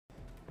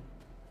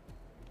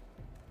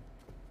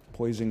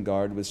Poison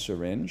guard with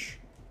syringe.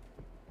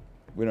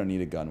 We don't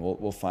need a gun.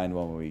 We'll find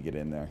one when we get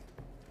in there.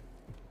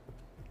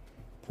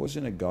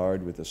 Poison a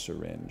guard with a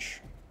syringe.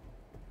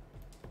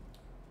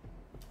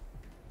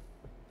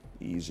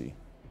 Easy.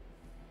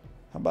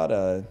 How about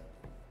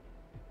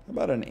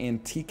an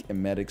antique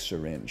emetic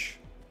syringe?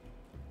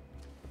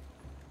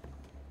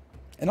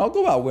 And I'll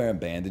go out wearing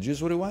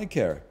bandages. What do I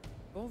care?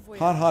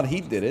 Hot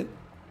Heat did it.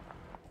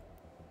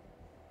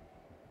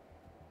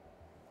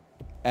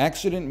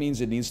 Accident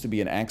means it needs to be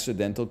an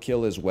accidental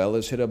kill as well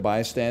as hit a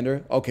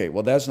bystander. Okay,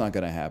 well that's not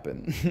going to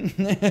happen.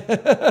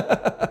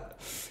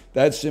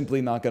 That's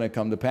simply not going to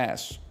come to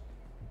pass.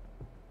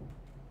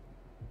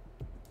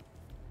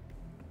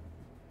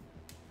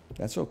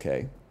 That's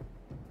okay.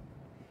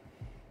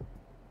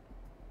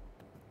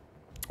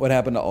 What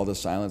happened to all the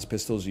silence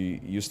pistols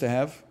you used to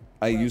have?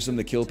 I used them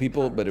to kill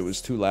people, but it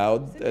was too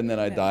loud, and then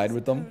I died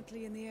with them.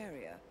 In the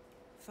area.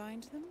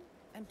 Find them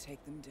and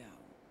take them down.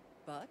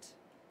 But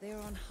they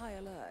are on high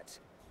alert,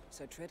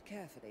 so tread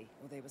carefully,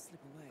 or they will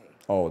slip away.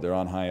 Oh, they're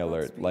on high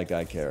alert, like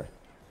I care.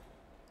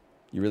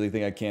 You really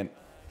think I can't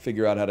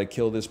figure out how to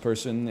kill this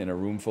person in a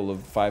room full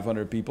of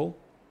 500 people?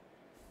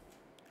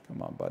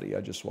 Come on, buddy.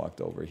 I just walked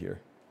over here.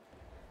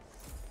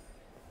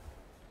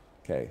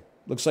 Okay.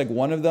 Looks like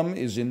one of them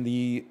is in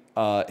the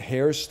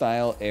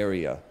hairstyle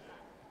area.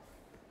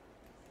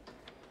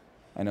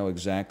 I know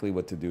exactly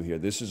what to do here.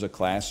 This is a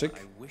classic.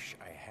 I wish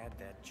I had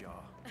that jaw.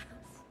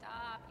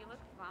 Stop, you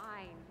look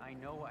fine. I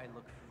know I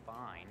look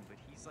fine, but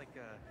he's like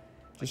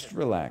a... Just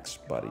relax,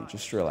 buddy.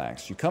 Just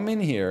relax. You come in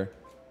here,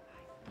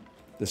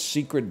 the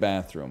secret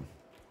bathroom.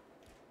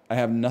 I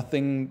have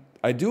nothing...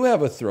 I do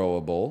have a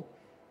throwable.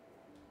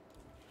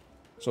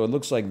 So it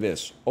looks like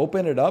this.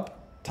 Open it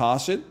up,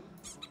 toss it,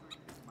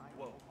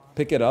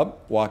 pick it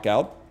up, walk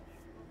out.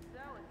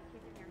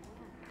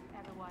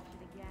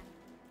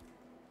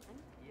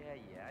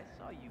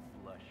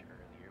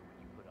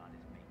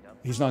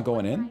 He's not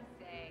going in?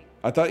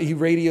 I thought he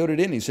radioed it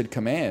in. He said,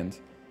 command.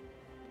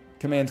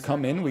 Command,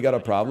 come in. We got a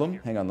problem.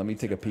 Hang on, let me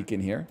take a peek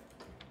in here.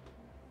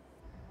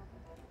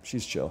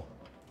 She's chill.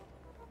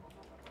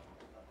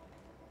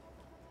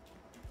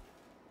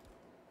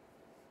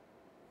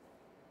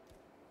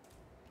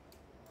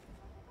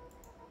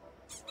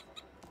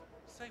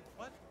 Say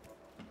what?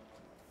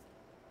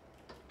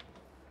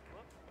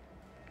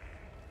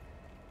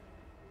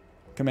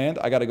 Command,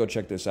 I gotta go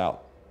check this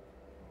out.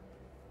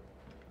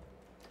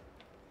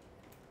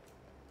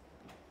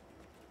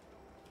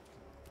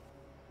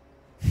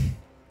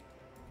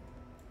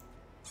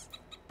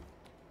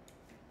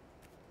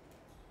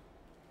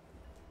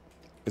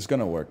 It's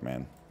gonna work,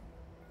 man.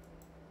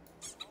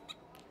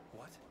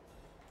 What?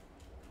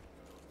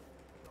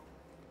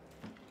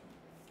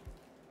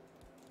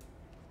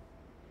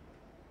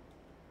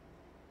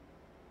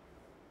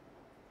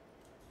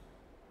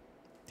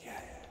 Yeah.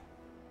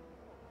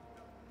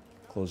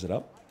 Close it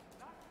up.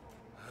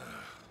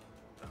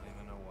 Don't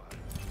even know why.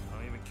 I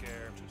don't even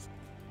care. I'm just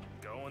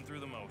going through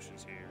the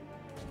motions here.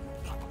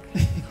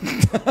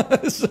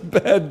 This is a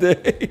bad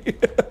day.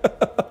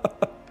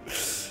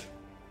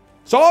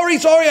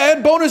 Sorry, I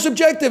had bonus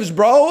objectives,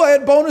 bro. I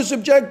had bonus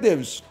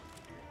objectives.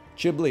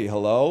 Chibli,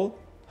 hello?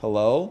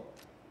 Hello?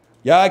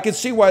 Yeah, I can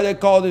see why they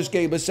call this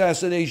game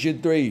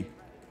Assassination 3.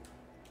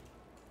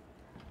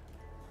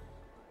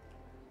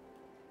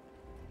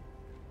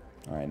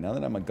 Alright, now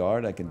that I'm a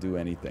guard, I can do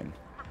anything.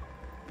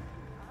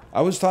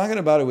 I was talking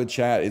about it with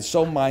chat. It's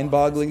so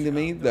mind-boggling to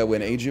me that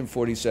when Agent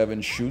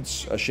 47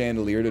 shoots a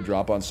chandelier to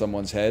drop on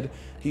someone's head,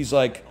 he's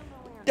like,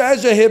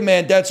 as a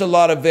hitman, that's a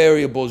lot of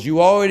variables.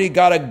 You already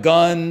got a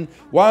gun.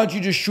 Why don't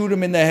you just shoot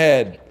him in the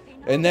head?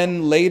 And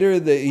then later,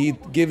 he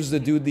gives the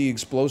dude the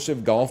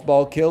explosive golf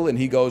ball kill, and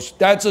he goes,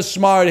 that's a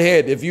smart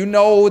hit. If you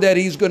know that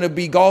he's going to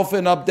be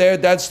golfing up there,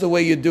 that's the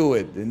way you do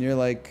it. And you're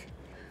like,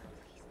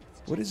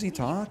 what is he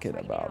talking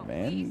about,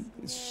 man?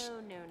 It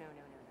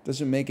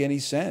doesn't make any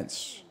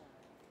sense.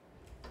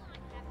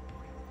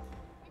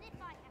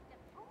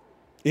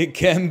 It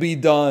can be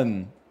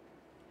done.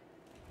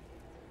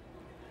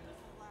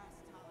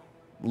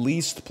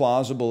 Least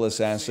plausible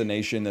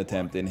assassination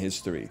attempt in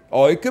history.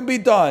 Oh, it could be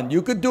done.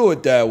 You could do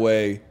it that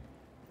way.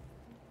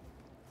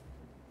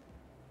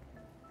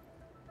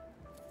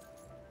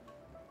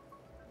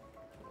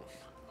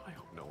 I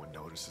hope no one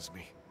notices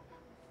me.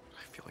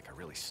 I feel like I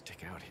really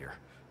stick out here.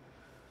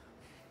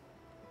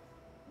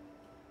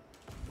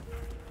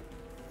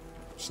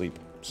 Sleep,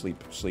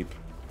 sleep, sleep.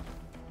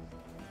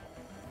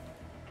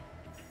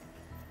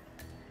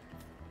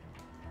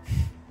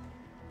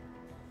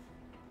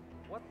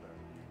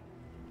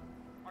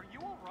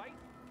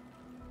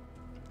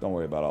 Don't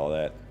worry about all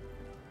that.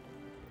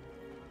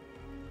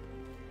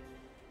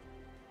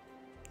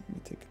 Let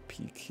me take a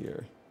peek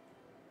here.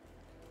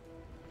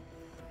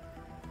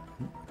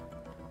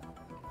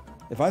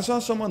 If I saw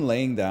someone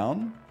laying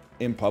down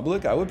in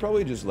public, I would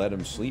probably just let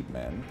him sleep,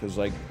 man. Because,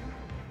 like,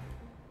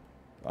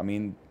 I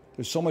mean,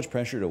 there's so much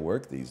pressure to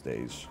work these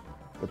days.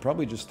 They're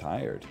probably just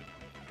tired.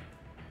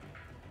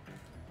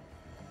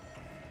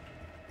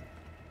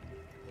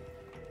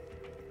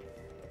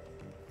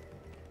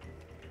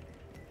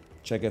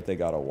 Check if they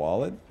got a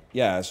wallet.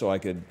 Yeah, so I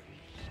could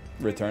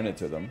return it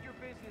to them.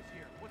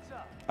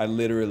 I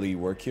literally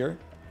work here.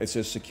 It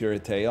says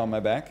Securite on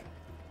my back.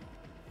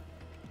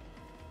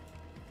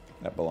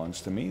 That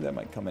belongs to me. That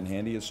might come in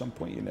handy at some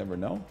point. You never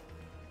know.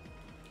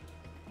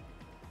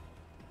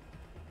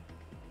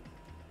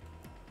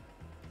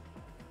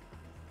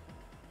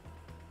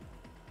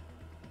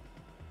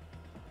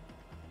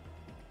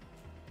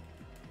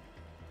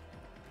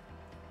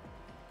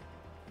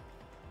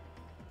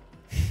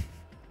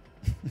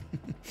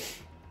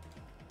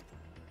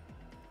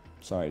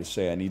 Sorry to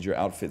say, I need your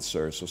outfit,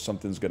 sir, so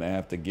something's gonna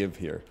have to give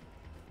here.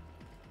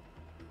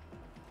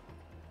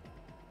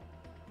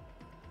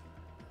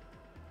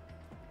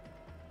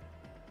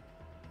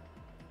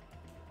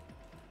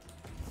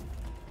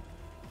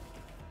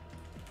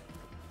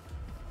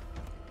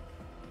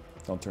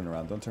 Don't turn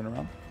around, don't turn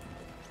around.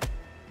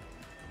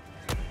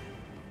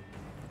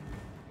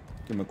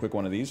 Give him a quick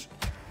one of these.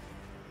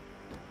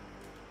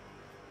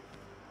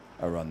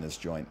 I run this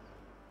joint.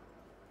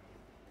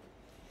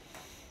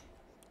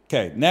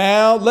 Okay,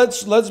 now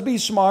let's be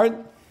smart.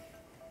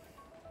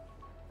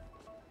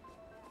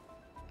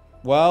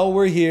 While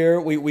we're here,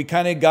 we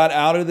kind of got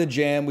out of the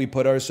jam we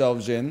put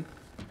ourselves in.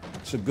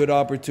 It's a good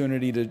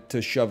opportunity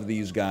to shove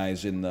these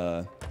guys in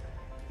the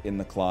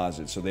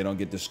closet so they don't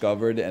get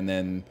discovered and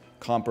then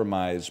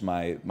compromise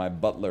my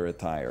butler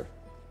attire.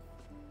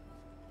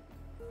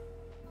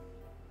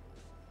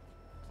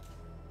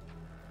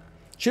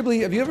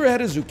 Chibli, have you ever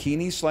had a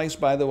zucchini slice,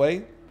 by the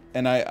way?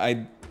 And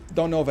I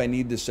don't know if I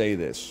need to say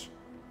this.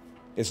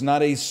 It's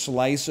not a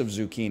slice of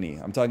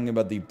zucchini. I'm talking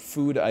about the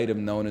food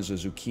item known as a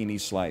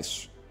zucchini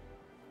slice.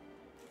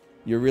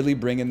 You're really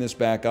bringing this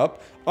back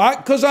up?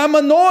 Because I'm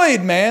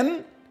annoyed,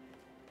 man.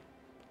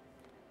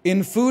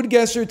 In Food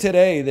Guesser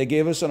today, they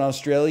gave us an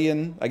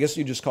Australian, I guess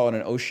you just call it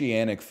an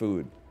oceanic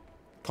food,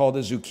 called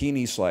a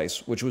zucchini slice,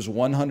 which was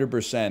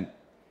 100%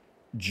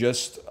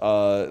 just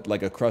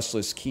like a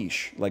crustless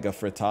quiche, like a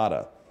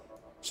frittata.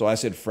 So I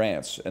said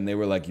France, and they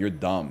were like, you're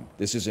dumb.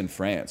 This isn't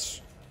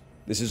France.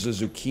 This is a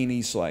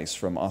zucchini slice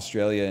from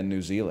Australia and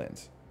New Zealand.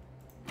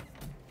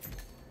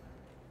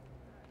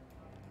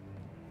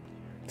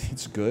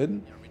 It's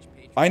good.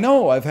 I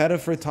know, I've had a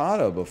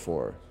frittata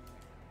before.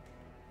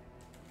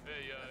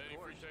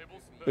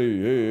 Hey,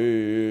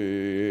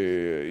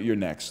 you're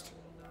next.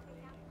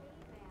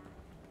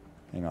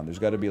 Hang on, there's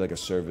got to be like a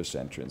service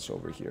entrance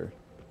over here.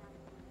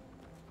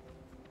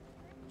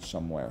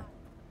 Somewhere.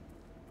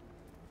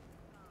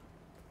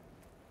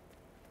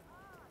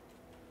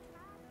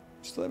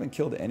 Still haven't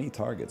killed any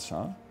targets,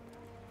 huh?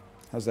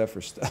 How's that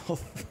for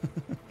stealth?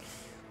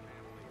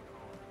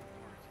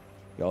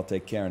 Y'all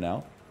take care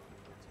now.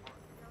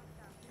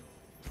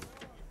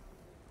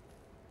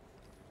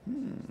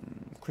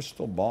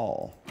 Crystal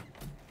ball.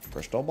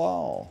 Crystal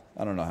ball.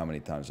 I don't know how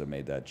many times I've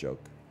made that joke.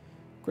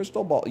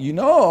 Crystal ball. You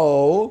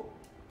know,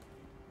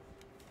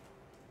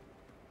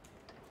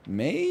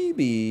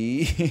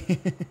 maybe.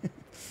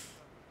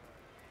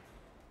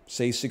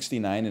 Say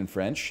 69 in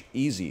French.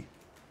 Easy.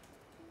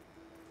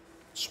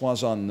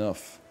 Sois-en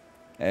neuf.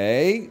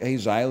 Hey,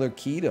 Zyler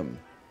Keatum.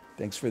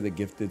 Thanks for the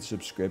gifted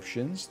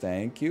subscriptions.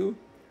 Thank you.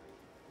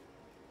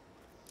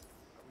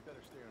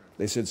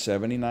 They said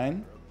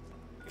 79?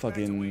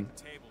 Fucking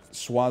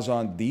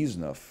Sois-en dix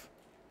neuf.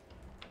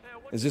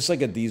 Is this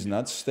like a D's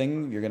nuts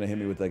thing? You're gonna hit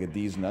me with like a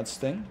D's nuts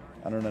thing?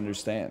 I don't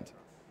understand.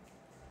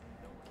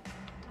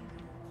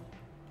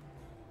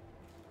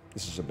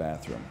 This is a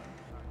bathroom.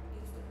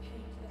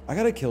 I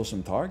gotta kill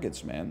some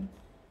targets, man.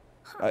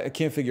 I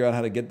can't figure out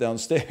how to get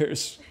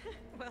downstairs.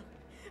 Well,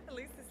 at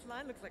least this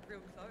line looks like real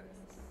clothes.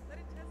 Let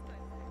it test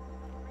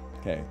myself.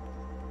 Okay.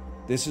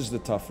 This is the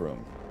tough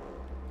room.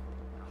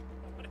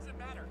 What does it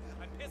matter?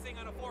 I'm pissing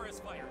on a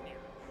forest fire here.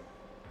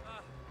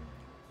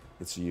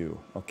 It's you.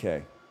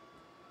 Okay.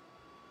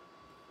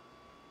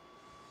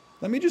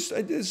 Let me just...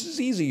 this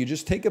is easy. You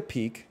just take a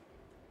peek.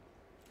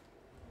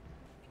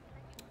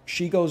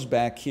 She goes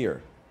back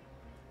here.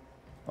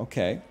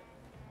 Okay.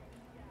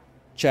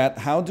 Chat,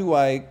 how do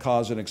I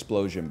cause an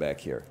explosion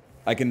back here?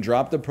 I can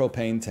drop the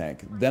propane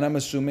tank. Then I'm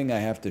assuming I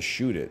have to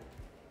shoot it.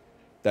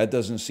 That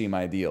doesn't seem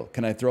ideal.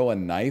 Can I throw a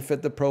knife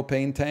at the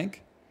propane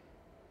tank?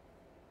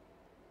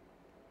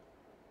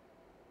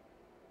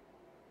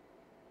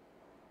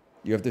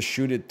 You have to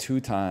shoot it 2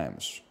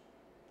 times.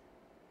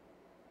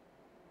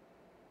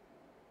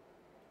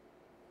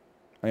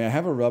 I mean, I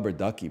have a rubber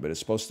ducky, but it's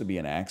supposed to be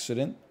an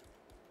accident.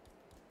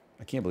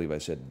 I can't believe I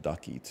said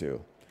ducky,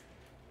 too.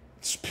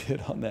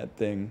 Spit on that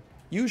thing.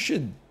 You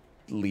should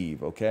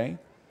leave, okay?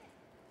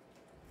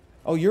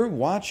 Oh, you're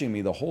watching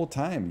me the whole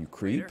time, you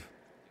creep.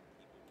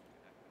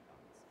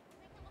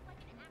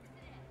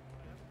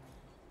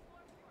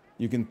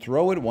 You can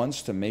throw it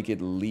once to make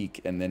it leak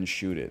and then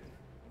shoot it.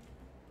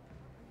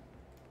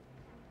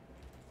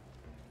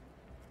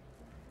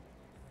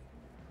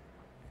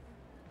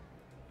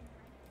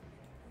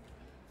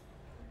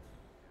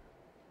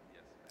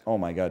 Oh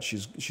my God,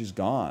 she's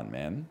gone,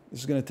 man. This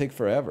is gonna take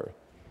forever.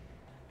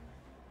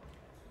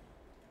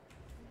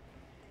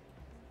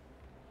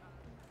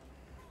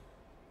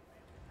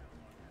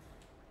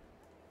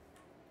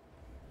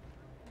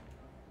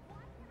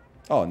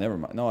 Oh, never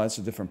mind. No, that's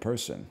a different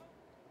person.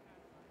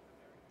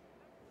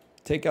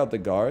 Take out the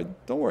guard.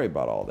 Don't worry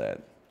about all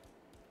that.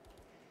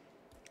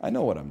 I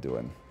know what I'm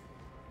doing.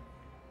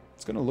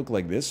 It's gonna look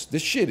like this.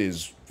 This shit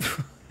is...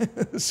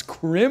 it's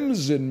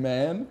crimson,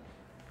 man.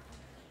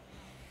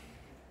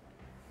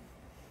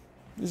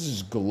 This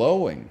is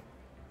glowing.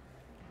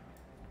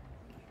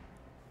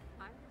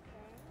 I'm just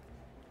saying,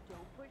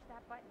 don't push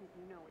that button if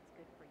you know it's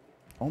good for you.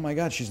 Oh my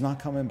god, she's not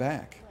coming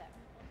back.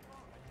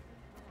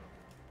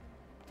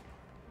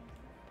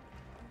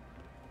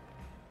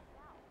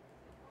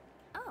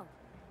 Oh.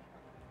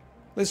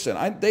 Listen,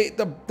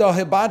 the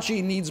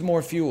hibachi needs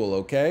more fuel,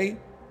 okay?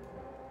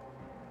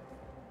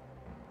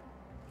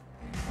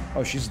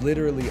 Oh, she's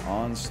literally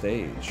on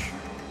stage.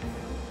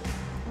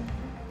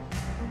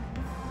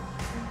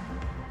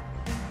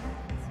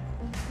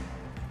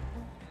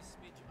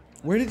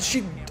 Where did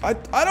she... I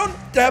don't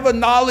have a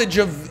knowledge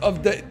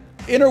of the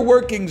inner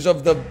workings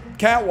of the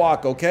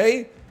catwalk,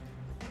 okay?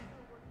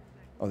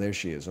 Oh, there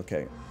she is.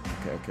 Okay.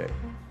 Okay, okay.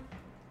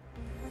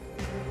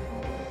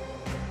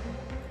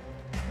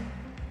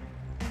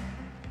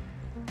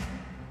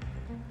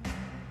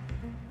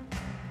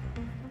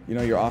 You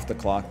know, you're off the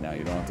clock now.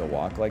 You don't have to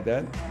walk like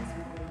that.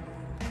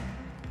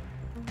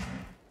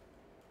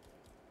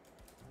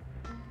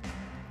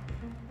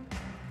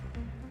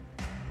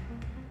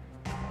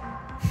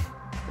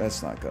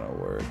 That's not gonna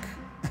work.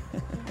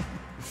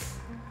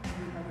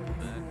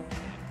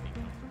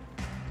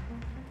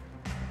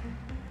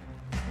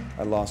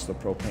 I lost the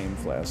propane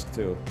flask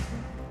too.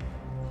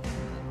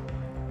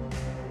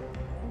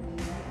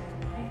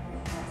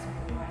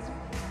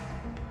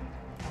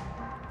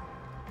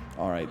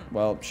 All right,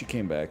 well, she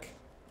came back.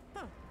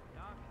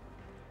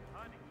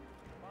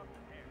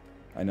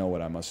 I know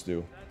what I must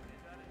do.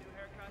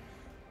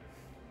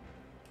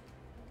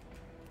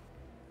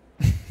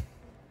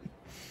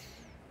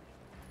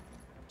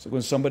 It's like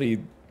when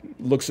somebody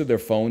looks at their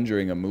phone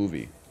during a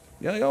movie.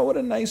 You're like, oh, what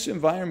a nice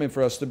environment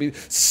for us to be.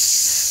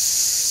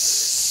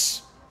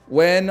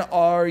 When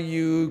are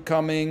you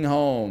coming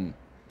home?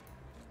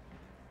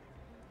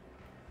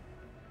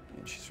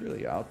 Man, she's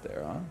really out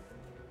there, huh?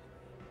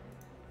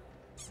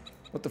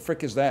 What the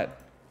frick is that?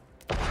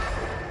 Dispatch,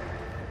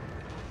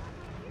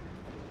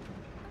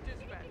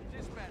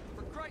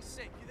 for Christ's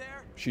sake, you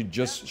there?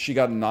 She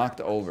got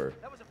knocked over.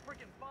 That was a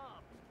freaking bomb.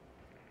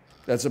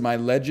 That's my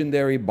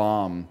legendary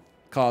bomb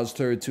caused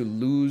her to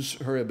lose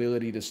her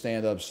ability to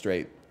stand up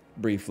straight,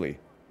 briefly.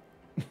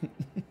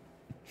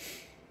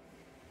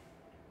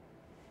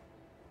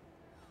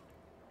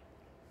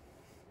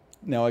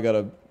 Now I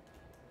gotta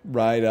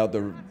ride out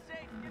the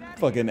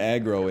fucking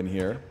aggro in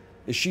here.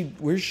 Is she...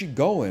 Where's she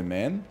going,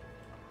 man?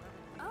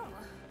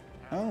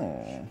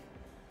 Oh.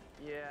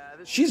 Yeah,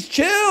 She's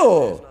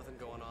chill! There's nothing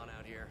going on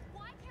out here.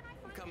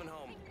 I'm coming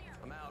home.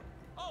 I'm out.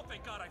 Oh,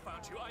 thank God I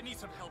found you. I need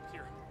some help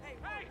here. Hey,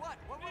 what?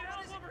 What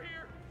is it? Over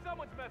here.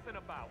 Someone's messing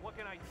about. What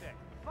can I say?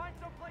 Find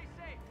someplace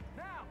safe,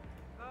 now!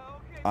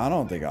 Okay. I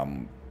don't think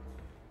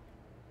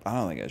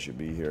I should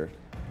be here.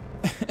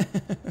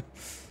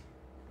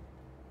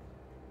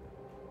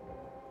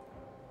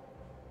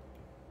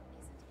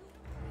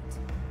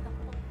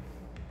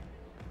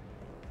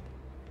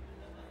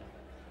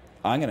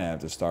 I'm gonna have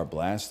to start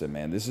blasting,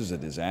 man. This is a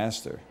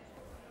disaster.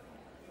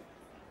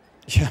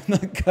 Yeah, I'm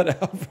not cut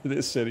out for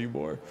this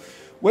anymore.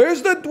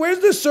 Where's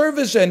the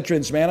service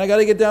entrance, man? I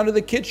gotta get down to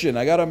the kitchen.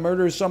 I gotta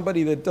murder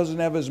somebody that doesn't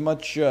have as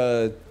much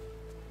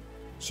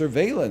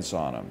surveillance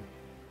on him.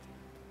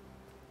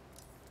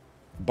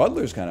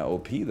 Butler's kind of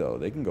OP though.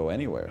 They can go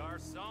anywhere.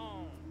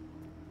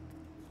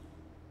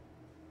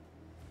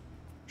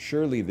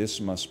 Surely this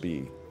must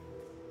be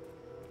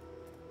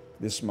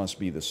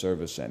the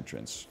service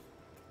entrance.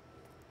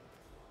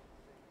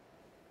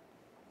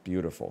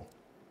 Beautiful.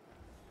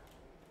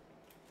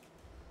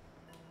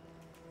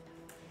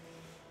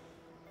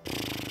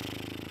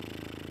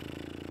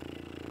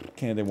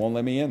 Okay, they won't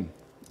let me in.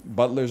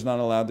 Butler's not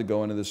allowed to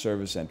go into the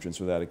service entrance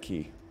without a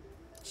key.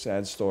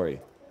 Sad story.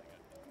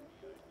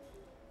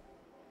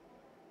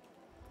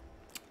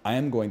 I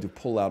am going to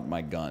pull out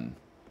my gun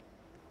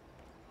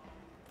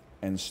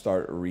and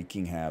start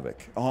wreaking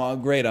havoc. Oh,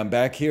 great, I'm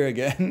back here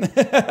again.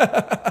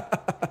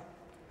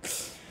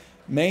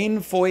 Main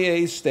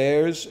foyer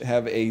stairs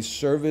have a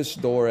service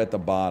door at the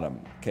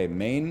bottom. Okay,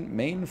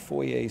 main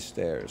foyer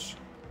stairs.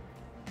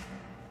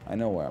 I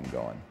know where I'm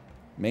going.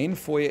 Main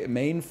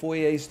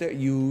foyer stair.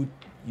 You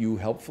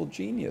helpful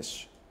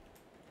genius.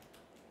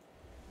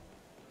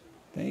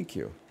 Thank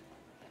you.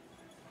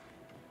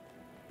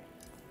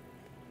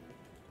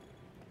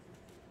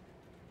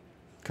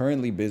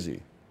 Currently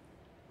busy.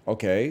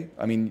 Okay,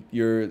 I mean,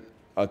 you're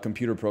a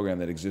computer program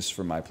that exists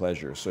for my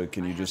pleasure, so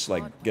can you just,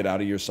 like, get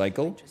out of your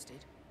cycle?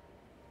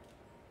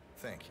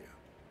 Thank you.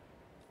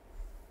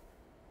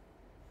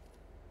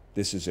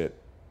 This is it.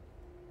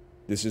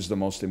 This is the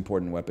most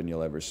important weapon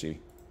you'll ever see.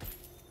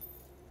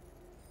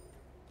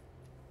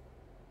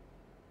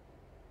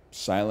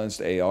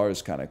 Silenced AR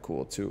is kind of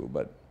cool too,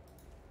 but...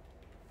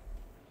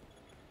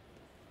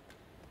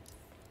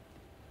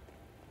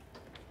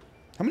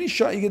 How many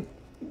shots you get?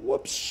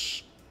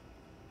 Whoops.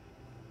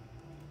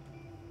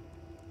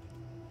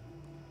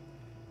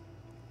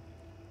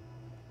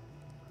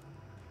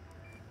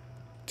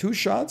 2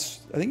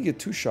 shots? I think you get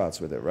 2 shots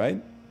with it, right?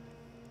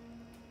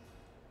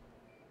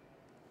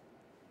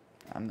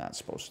 I'm not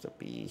supposed to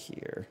be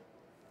here.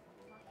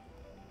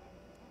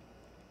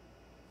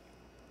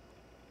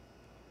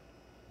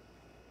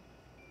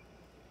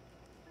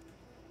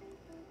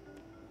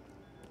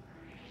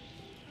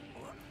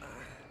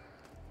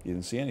 You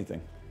didn't see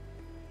anything.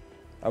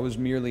 I was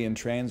merely in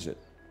transit.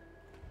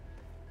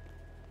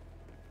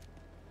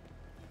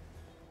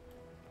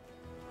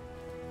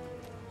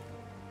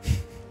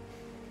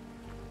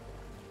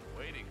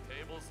 Waiting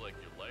tables like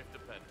your life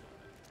depends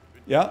on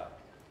it. Yeah.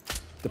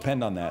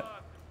 Depend on that.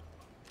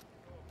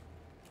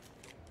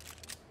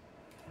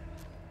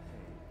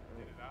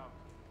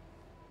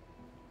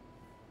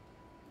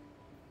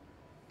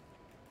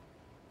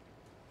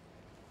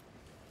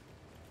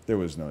 There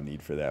was no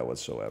need for that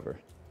whatsoever.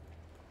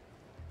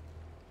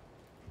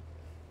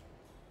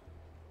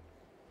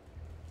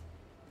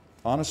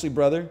 Honestly,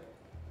 brother,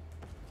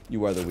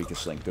 you are the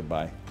weakest link.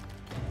 Goodbye.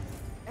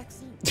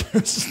 Excellent.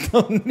 There's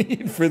no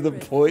need for the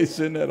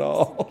poison at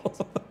all.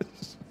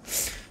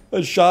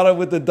 I shot him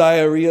with the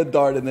diarrhea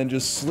dart and then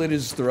just slit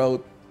his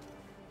throat.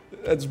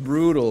 That's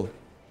brutal.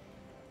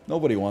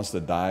 Nobody wants to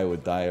die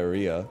with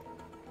diarrhea.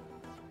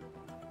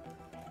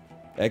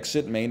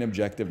 Exit main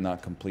objective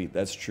not complete.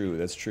 That's true.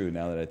 That's true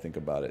now that I think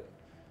about it.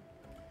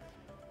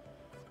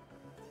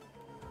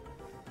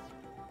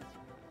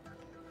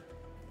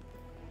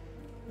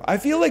 I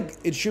feel like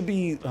it should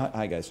be...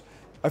 Hi, guys.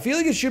 I feel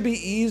like it should be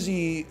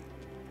easy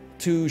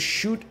to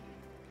shoot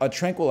a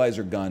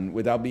tranquilizer gun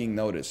without being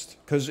noticed.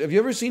 Because have you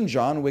ever seen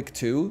John Wick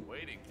 2?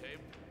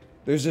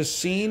 There's a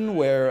scene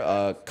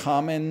where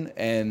Common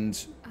and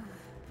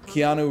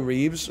Keanu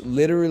Reeves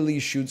literally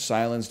shoot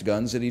silenced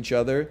guns at each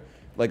other,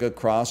 like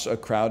across a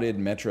crowded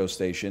metro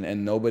station,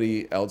 and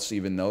nobody else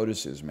even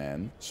notices,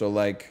 man. So,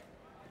 like...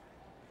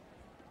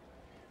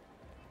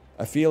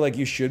 I feel like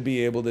you should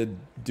be able to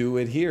do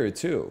it here,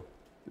 too.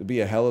 It'd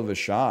be a hell of a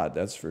shot,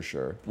 that's for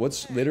sure.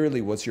 What's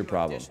your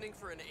problem?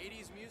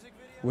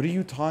 What are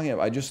you talking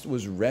about? I just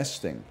was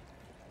resting.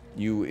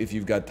 If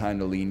you've got time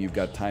to lean, you've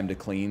got time to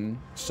clean,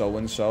 so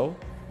and so.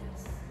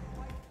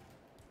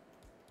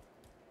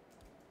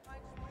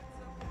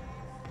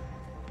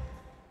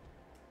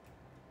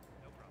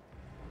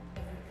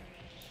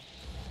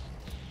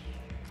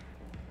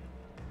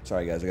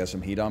 Sorry guys, I got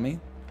some heat on me.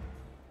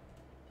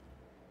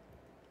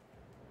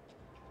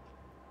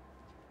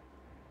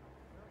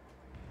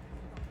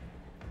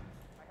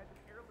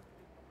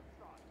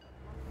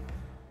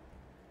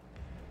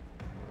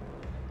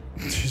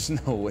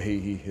 There's no way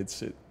he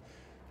hits it.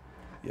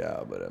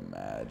 Yeah, but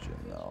imagine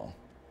though.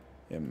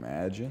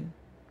 Imagine.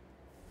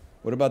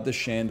 What about the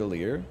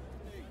chandelier?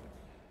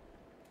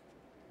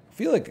 I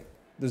feel like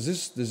does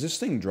this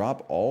thing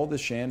drop all the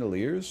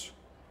chandeliers?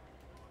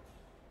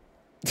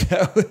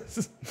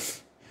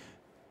 Isn't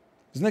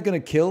that gonna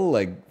kill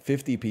like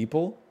 50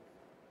 people?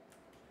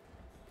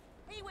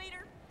 Hey,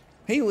 waiter.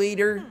 Hey,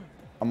 waiter.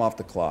 I'm off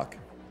the clock.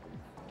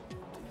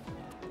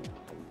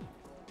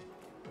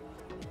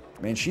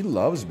 Man, she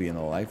loves being the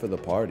life of the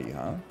party,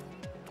 huh?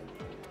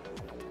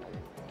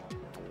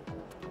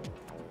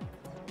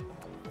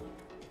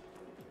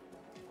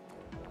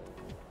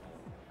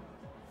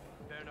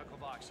 Bare knuckle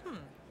boxer.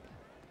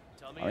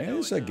 Tell me I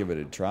guess I'd give it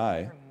a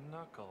try. Bare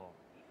knuckle.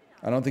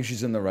 I don't think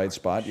she's in the right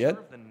spot yet.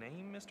 Sure of the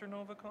name, Mr.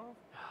 Novikov?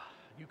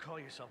 You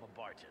call yourself a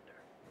bartender.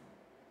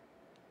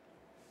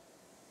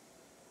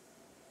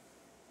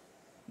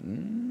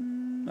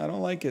 I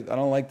don't like it. I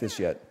don't like this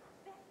yet.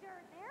 Victor,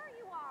 there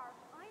you are.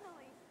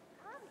 Finally.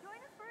 Come, join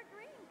us for a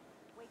drink.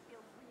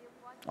 Wakefield really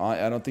wants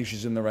I don't think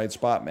she's in the right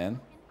spot, man. in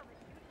from a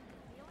shooting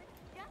in New Zealand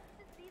just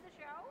to see the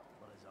show.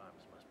 Well, his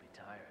arms must be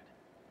tired.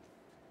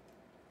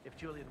 If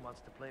Julian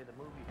wants to play the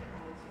movie,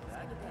 we'll see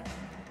that.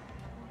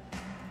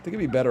 I think it'd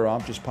be better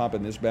off just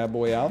popping this bad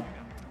boy out.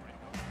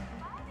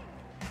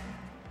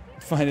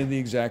 Finding the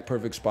exact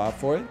perfect spot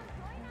for it.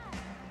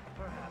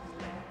 Perhaps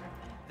later.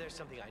 There's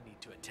something I need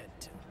to attend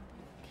to.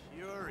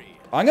 Curious.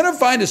 I'm gonna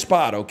find a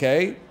spot,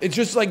 okay? It's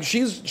just like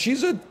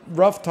she's a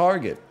rough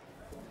target.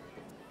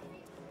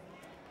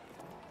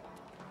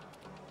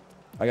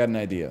 I got an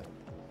idea.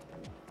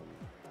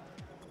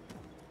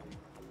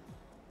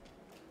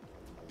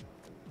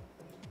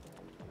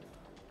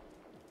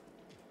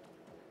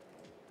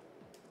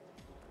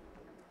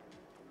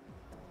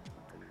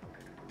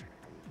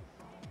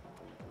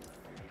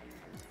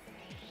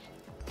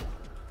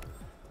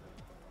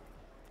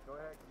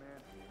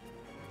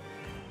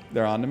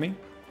 They're on to me.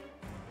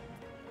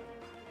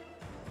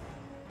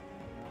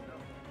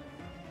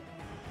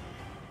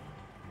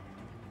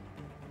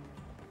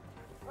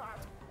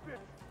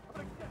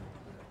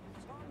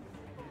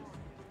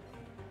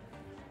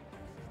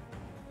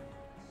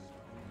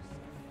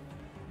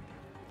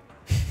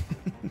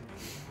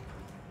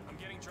 I'm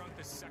getting drunk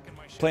the second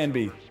my shit's Plan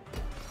B. over.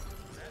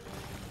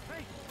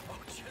 Hey! Oh,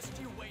 just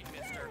you wait,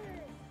 mister.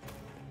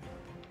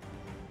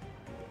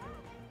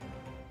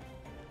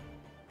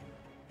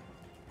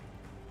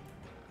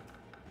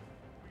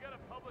 We got a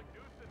public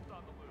nuisance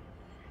on the loose.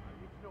 I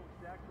need to know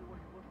exactly what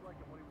he looked like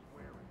and what he was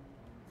wearing.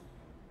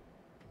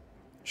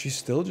 She's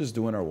still just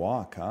doing her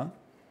walk, huh? Aren't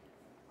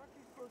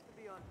you supposed to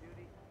be on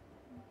duty?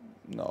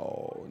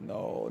 No,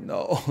 no,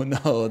 no,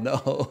 no,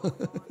 no.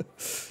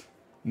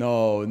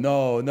 No,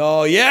 no,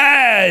 no.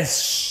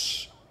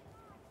 Yes!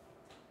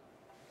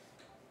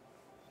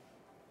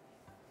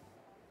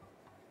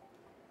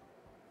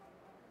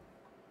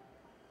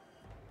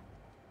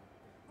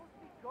 Supposed to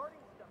be guarding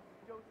stuff,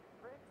 you Joseph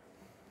prick.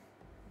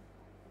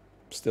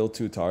 Still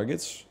 2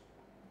 targets?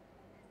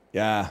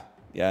 Yeah.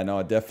 Yeah, no,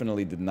 it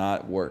definitely did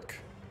not work.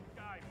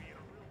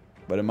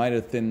 But it might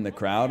have thinned the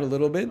crowd a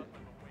little bit.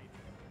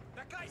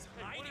 That guy's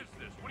hiding. What is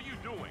this? What are you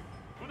doing?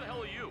 Who the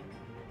hell are you?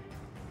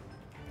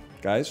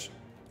 Guys?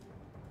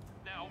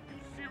 Now,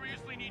 you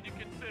seriously need to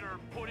consider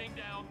putting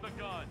down the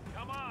gun.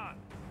 Come on.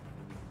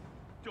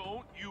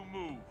 Don't you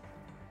move.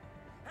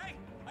 Hey,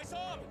 I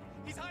saw him.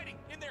 He's hiding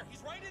in there.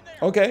 He's right in there.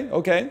 Okay,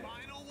 okay.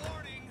 Final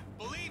warning.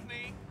 Believe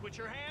me. Put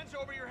your hands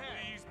over your head.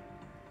 Please.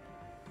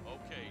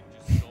 Okay,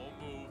 just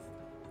don't move.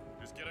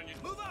 Just get on your...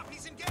 Move up.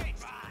 He's engaged.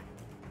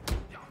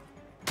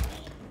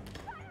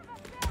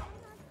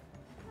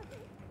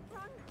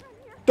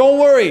 Don't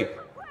worry.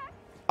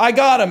 I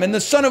got him, and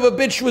the son of a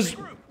bitch was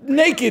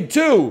naked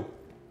too.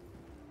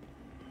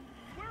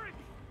 Where is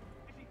he?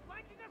 Is he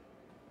flanking us?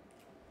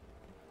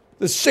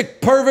 The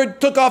sick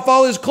pervert took off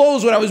all his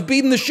clothes when I was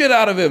beating the shit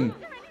out of him. Is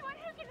there anyone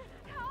who can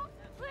help,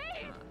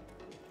 please?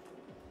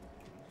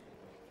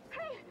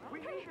 Hey, We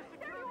need to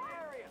secure the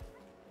area.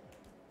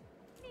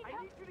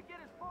 I need you to get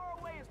as far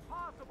away as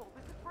possible.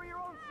 This is for your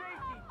own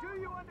safety. Do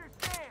you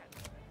understand?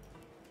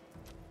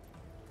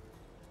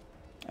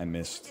 I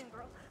missed.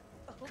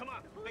 Come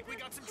on. Think we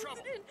got some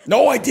trouble.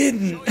 No, I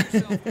didn't. Show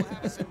yourself. We'll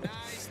have us a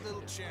nice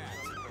little chat.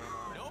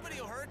 Nobody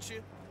will hurt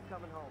you.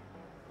 Coming home.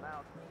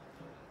 Loud.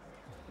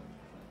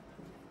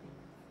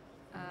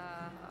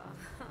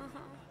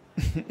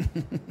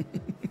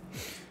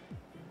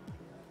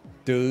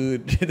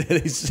 Dude, did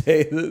they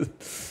say the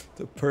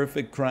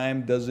perfect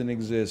crime doesn't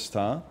exist,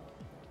 huh?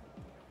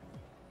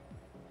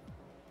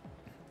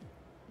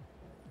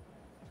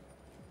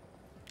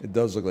 It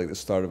does look like the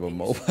start of a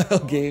mobile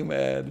game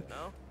ad.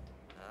 No?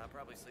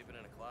 Probably sleeping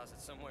in a closet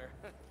somewhere.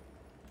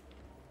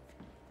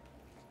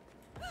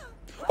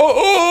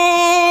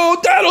 Oh,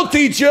 that'll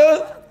teach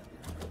you.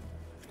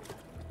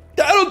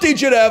 That'll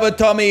teach you to have a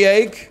tummy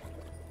ache.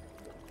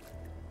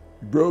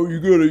 Bro, you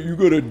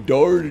got a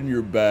dart in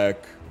your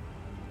back.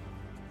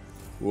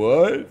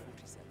 What?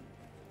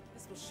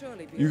 This will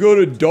surely be You got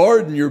a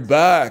dart in your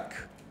back.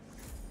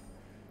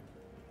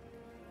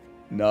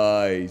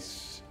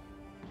 Nice.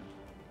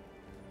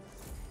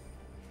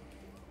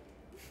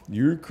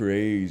 You're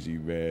crazy,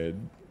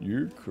 man.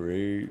 You're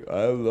crazy.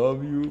 I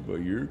love you,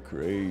 but you're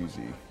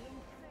crazy.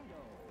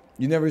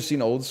 You never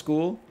seen Old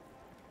School?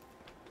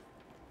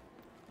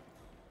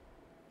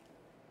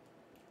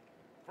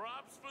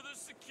 Props for the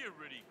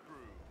security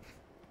crew.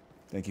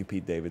 Thank you,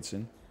 Pete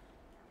Davidson.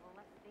 Well,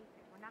 let's face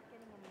it, we're not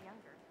getting any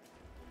younger.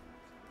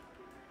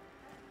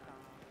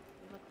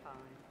 You look fine.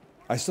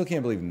 I still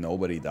can't believe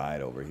nobody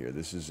died over here.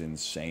 This is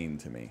insane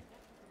to me.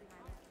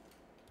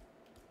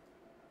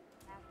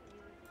 After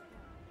you was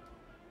done.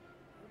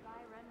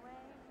 Goodbye, runway.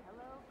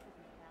 Hello,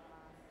 Christmas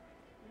Caroline.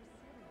 You're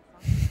serious,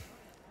 aren't you?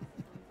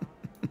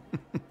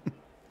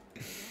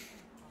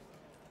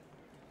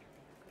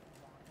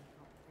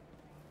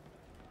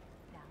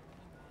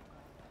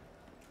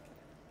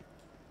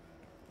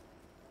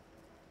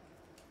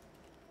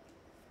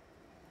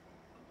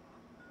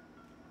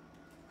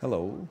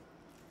 Hello.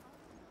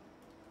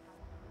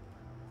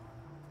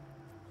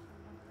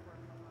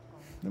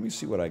 Let me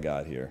see what I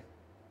got here.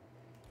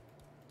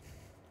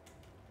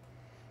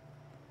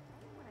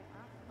 When I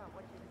asked about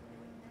what you were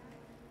doing there,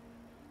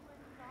 you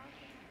were sorry.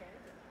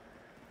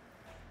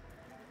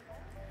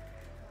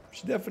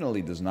 She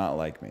definitely does not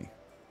like me.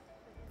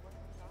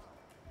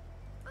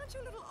 Aren't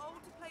you a little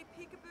old to play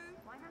peekaboo?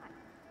 Why not?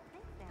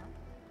 Thanks, Sam.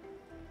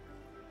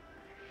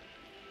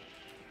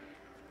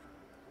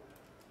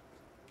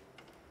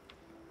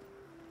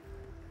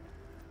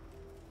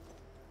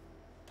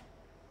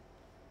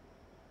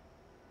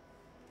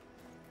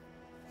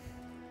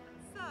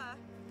 Sir,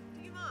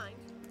 do you mind?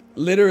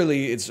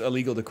 Literally, it's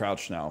illegal to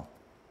crouch now.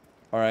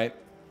 All right.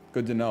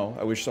 Good to know.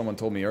 I wish someone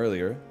told me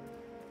earlier.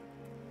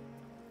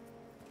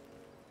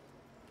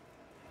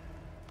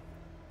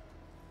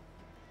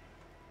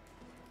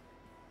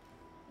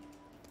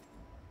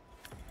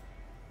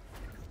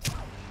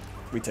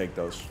 We take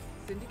those.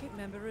 Syndicate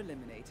member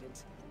eliminated.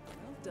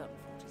 Well done,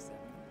 47.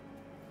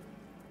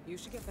 You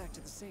should get back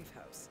to the safe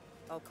house.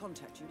 I'll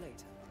contact you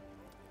later.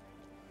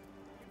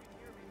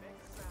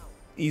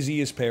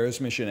 Easiest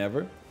Paris mission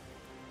ever.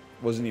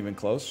 Wasn't even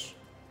close.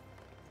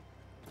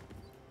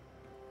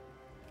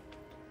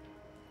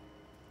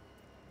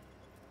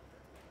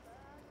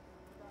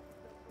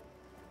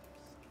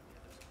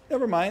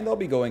 Never mind, I'll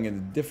be going in a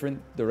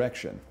different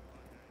direction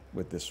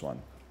with this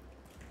one.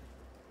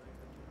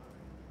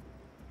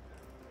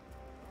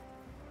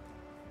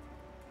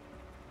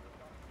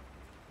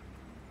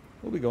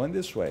 We'll be going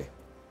this way.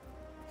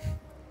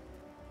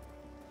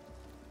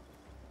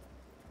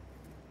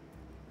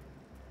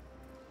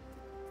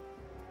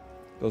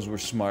 Those were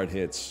smart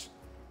hits.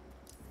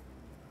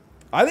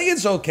 I think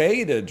it's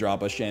okay to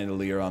drop a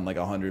chandelier on like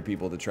 100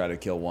 people to try to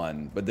kill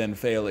one, but then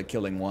fail at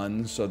killing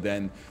one, so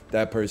then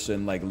that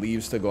person like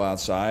leaves to go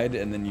outside,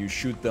 and then you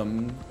shoot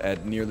them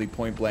at nearly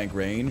point-blank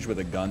range with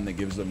a gun that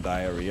gives them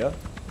diarrhea.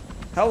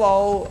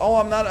 Hello? Oh,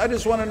 I'm not... I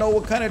just want to know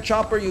what kind of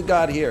chopper you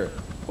got here.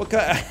 What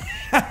kind...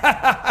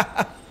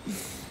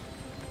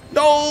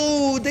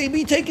 No! They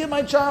be taking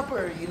my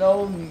chopper! You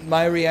know,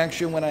 my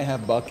reaction when I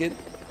have bucket?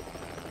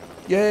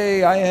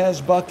 Yay, I has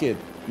bucket.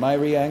 My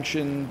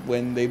reaction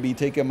when they be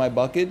taking my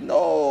bucket?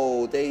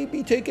 No, they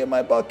be taking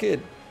my bucket.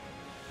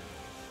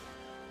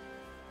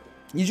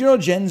 Did you know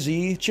Gen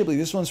Z, Chibley,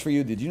 this one's for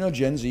you. Did you know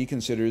Gen Z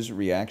considers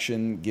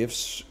reaction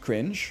gifs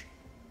cringe?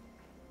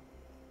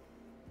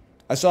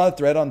 I saw a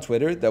thread on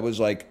Twitter that was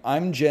like,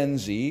 I'm Gen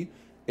Z.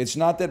 It's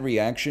not that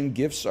reaction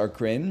gifs are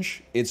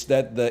cringe. It's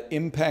that the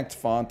impact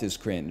font is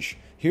cringe.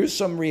 Here's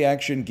some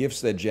reaction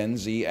gifs that Gen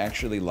Z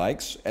actually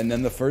likes. And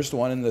then the first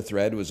one in the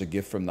thread was a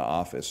gif from The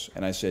Office.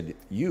 And I said,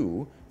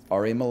 you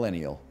are a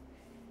millennial.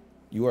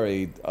 You are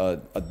a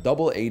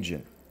double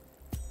agent.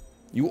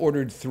 You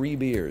ordered 3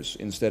 beers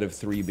instead of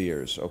 3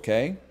 beers,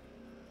 okay?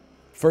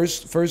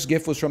 First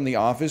gif was from The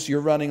Office.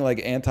 You're running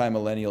like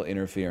anti-millennial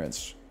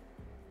interference.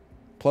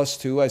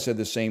 +2, I said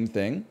the same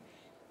thing.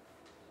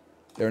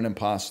 They're an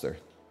imposter.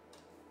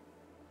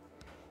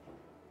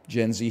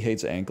 Gen Z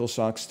hates ankle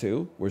socks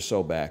too. We're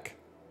so back.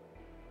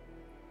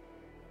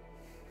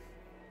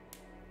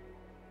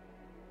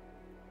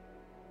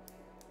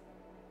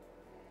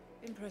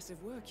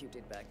 Impressive work you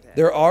did back there.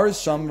 There are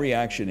some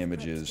reaction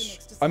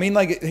images. I mean,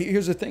 like,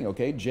 here's the thing,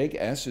 okay? Jake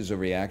S is a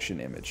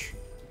reaction image.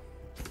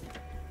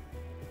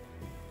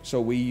 So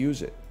we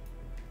use it.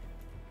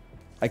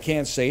 I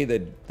can't say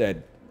that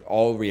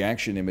all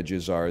reaction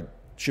images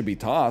should be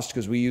tossed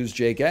because we use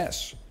Jake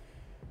S.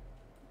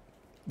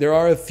 There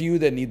are a few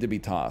that need to be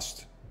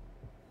tossed.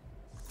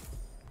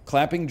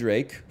 Clapping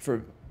Drake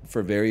for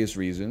various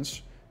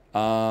reasons.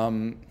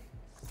 Any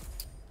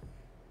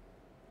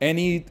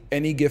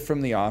gif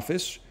from The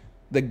Office.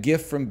 The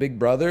gif from Big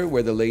Brother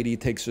where the lady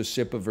takes a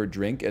sip of her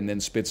drink and then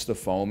spits the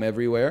foam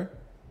everywhere.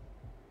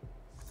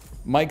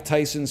 Mike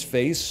Tyson's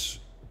face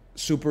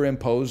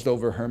superimposed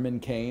over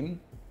Herman Cain.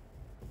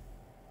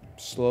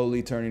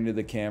 Slowly turning to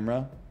the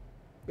camera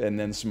and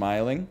then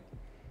smiling.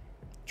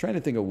 Trying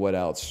to think of what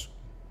else.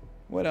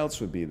 What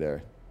else would be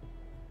there?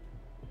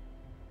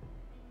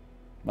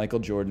 Michael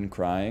Jordan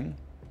crying.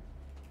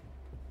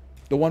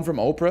 The one from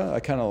Oprah, I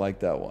kind of like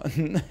that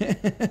one.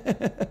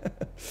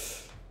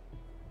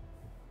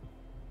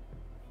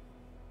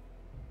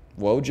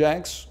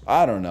 Wojaks?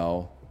 I don't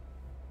know.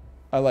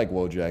 I like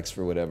Wojaks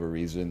for whatever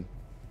reason.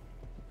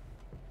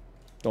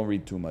 Don't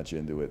read too much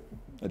into it.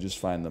 I just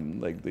find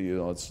them like, you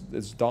know,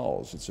 it's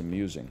dolls. It's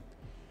amusing.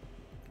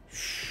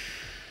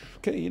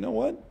 Okay, you know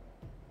what?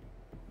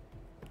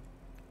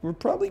 We're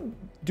probably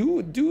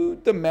do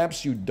the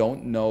maps you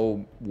don't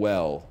know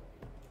well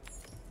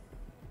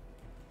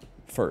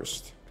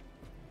first.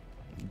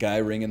 Guy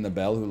ringing the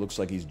bell who looks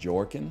like he's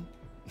jorking.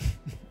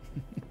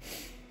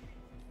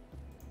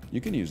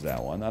 You can use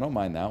that one. I don't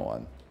mind that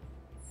one.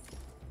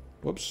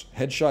 Whoops.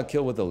 Headshot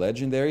kill with the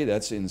legendary?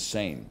 That's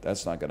insane.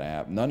 That's not going to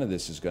happen. None of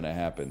this is going to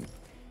happen.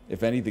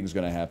 If anything's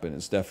going to happen,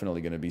 it's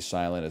definitely going to be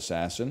Silent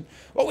Assassin.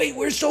 Oh, wait,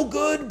 we're so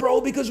good,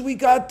 bro, because we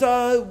got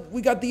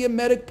the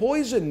emetic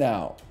poison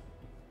now.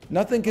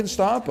 Nothing can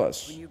stop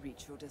us. When you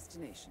reach your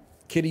destination.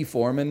 Kitty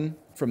Foreman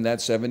from That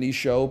 70s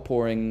Show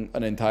pouring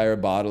an entire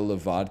bottle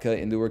of vodka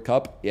into her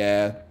cup.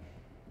 Yeah.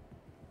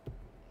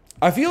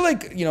 I feel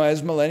like, you know,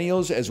 as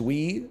millennials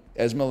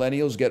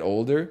get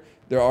older,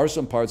 there are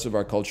some parts of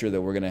our culture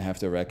that we're going to have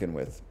to reckon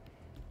with.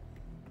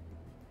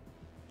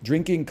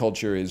 Drinking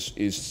culture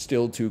is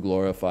still too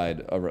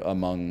glorified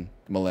among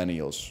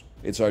millennials.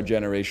 It's our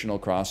generational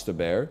cross to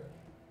bear.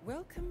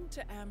 Welcome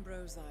to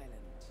Ambrose Island.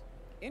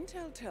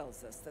 Intel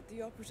tells us that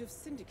the operative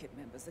syndicate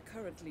members are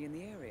currently in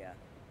the area.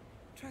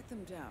 Track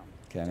them down.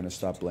 Okay, I'm going to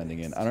stop blending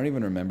in. I don't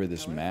even remember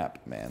this map,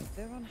 man.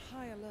 They're on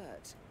high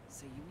alert,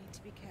 so you need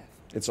to be careful.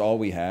 It's all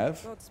we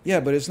have?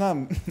 Yeah, but it's not...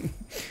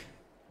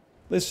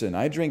 Listen,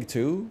 I drink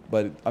too,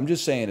 but I'm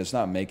just saying it's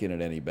not making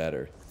it any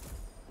better.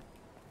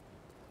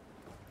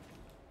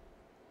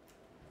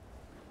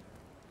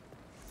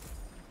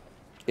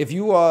 If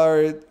you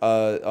are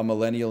a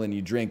millennial and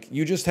you drink,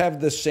 you just have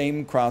the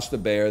same cross to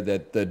bear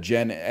that the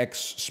Gen X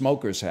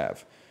smokers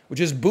have. Which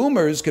is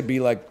boomers could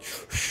be like,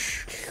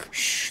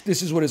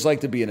 this is what it's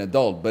like to be an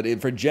adult. But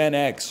for Gen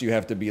X, you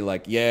have to be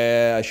like,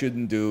 yeah, I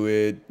shouldn't do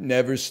it.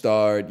 Never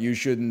start. You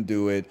shouldn't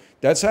do it.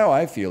 That's how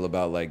I feel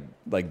about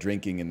like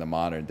drinking in the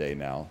modern day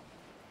now.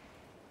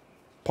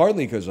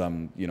 Partly because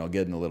I'm, you know,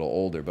 getting a little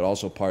older, but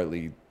also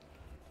partly,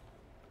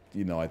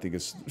 you know, I think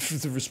it's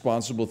the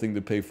responsible thing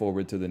to pay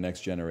forward to the next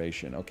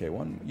generation. Okay,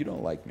 you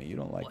don't like me. You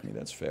don't like me.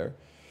 That's fair.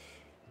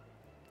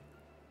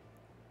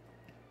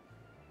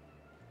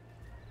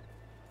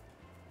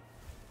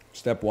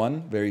 Step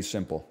 1, very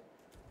simple.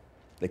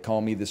 They call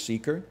me the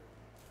Seeker.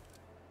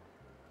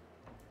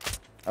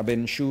 I've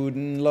been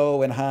shooting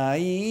low and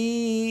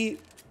high.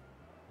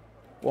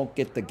 Won't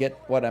get to get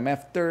what I'm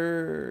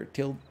after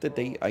till the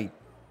day I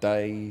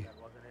die.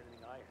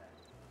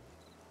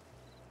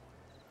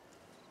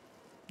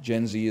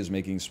 Gen Z is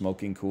making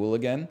smoking cool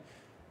again.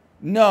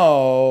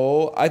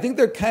 No, I think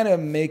they're kind of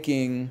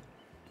making...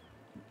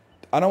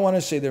 I don't want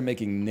to say they're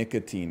making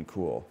nicotine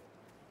cool.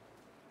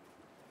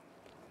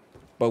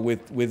 But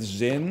with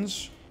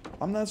Zins,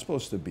 I'm not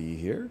supposed to be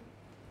here.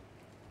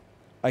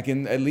 I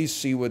can at least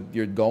see what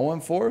you're going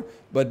for.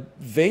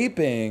 But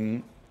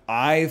vaping,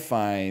 I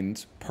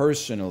find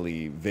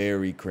personally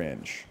very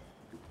cringe.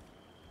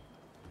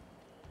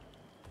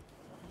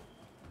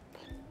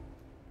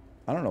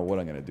 I don't know what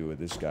I'm going to do with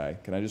this guy.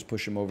 Can I just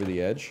push him over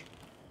the edge?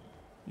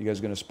 You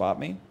guys going to spot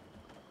me?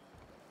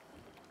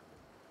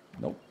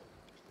 Nope.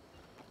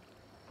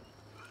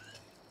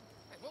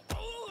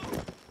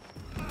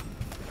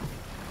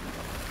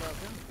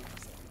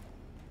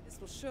 This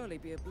will surely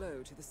be a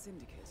blow to the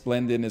syndicate.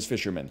 Blend in as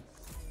fishermen.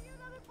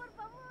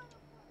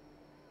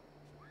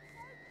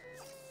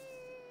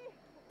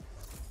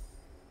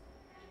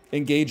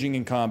 Engaging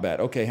in combat.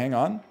 Okay, hang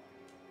on.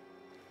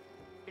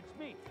 It's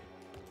me.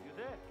 You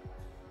there?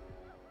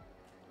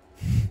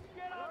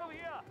 Get out of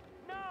here!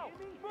 Now!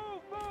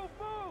 Move, move,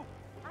 move!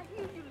 I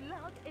hear you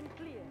loud and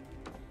clear.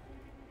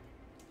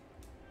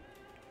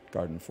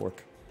 Garden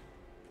fork.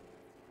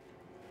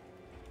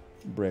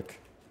 Brick.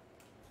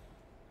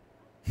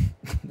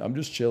 I'm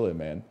just chilling,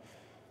 man.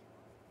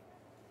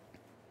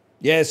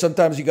 Yeah,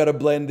 sometimes you gotta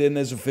blend in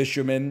as a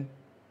fisherman.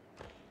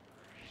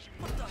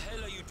 What the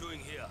hell are you doing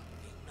here?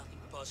 Ain't nothing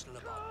personal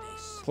about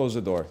this. Close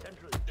the door.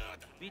 Central.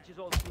 Beach is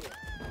all clear.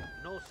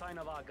 No sign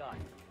of our guy.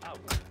 Out.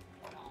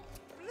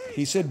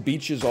 He said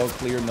beach is all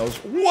clear, nose.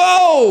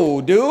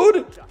 Whoa, dude!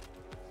 Go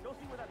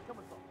see where that's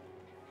coming from.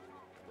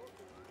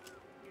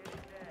 Get in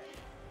there.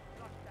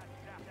 Flush that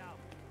crap out.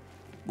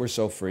 We're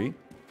so free.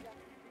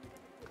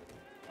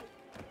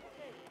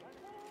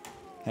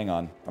 Hang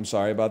on. I'm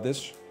sorry about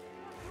this.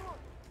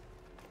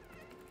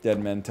 Dead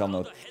men tell no...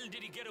 How the hell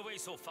did he get away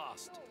so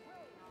fast?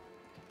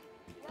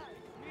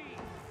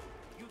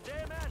 You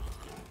there, man?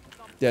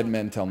 Dead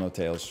men tell no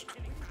tales.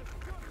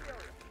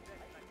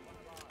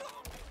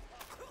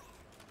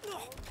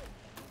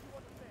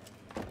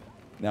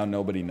 Now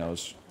nobody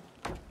knows.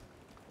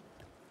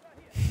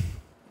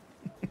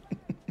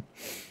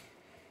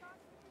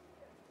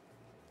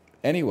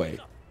 Anyway.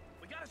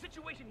 We got a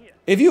situation here.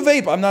 If you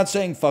vape, I'm not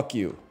saying fuck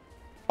you.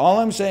 All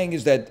I'm saying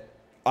is that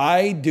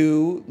I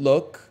do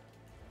look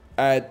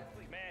at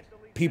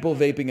people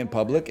vaping in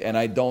public, and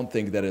I don't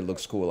think that it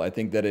looks cool. I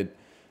think that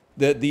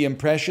the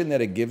impression that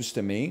it gives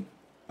to me,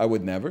 I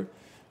would never.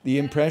 The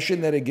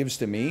impression that it gives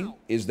to me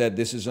is that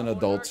this is an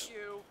adult.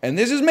 And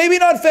this is maybe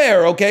not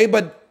fair, okay?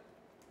 But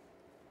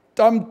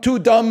I'm too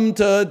dumb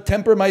to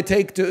temper my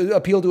take to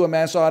appeal to a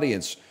mass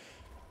audience.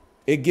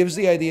 It gives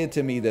the idea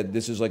to me that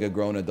this is like a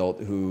grown adult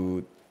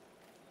who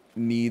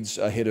needs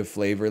a hit of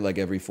flavor like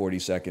every 40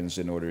 seconds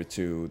in order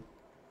to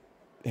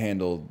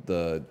handle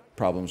the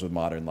problems with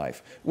modern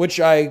life,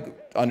 which I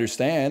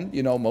understand.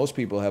 You know, most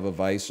people have a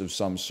vice of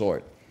some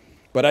sort,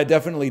 but I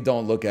definitely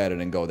don't look at it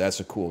and go,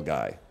 that's a cool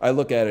guy. I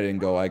look at it and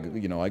go, I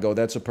go,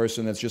 that's a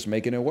person that's just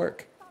making it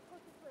work.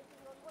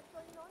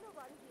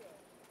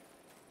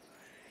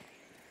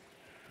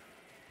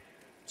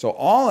 So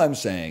all I'm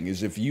saying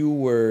is if you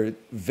were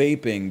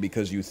vaping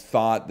because you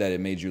thought that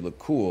it made you look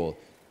cool,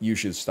 you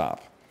should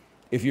stop.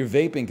 If you're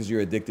vaping because you're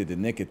addicted to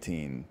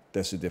nicotine,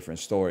 that's a different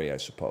story, I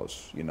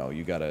suppose. You know,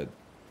 you gotta.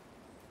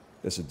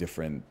 That's a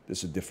different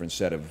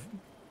set of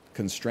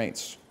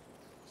constraints.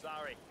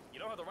 Sorry, you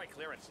don't have the right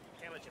clearance.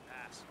 Can't let you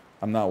pass.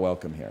 I'm not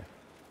welcome here.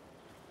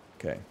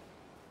 Okay.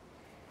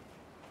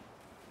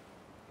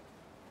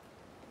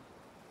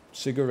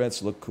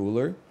 Cigarettes look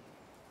cooler.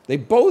 They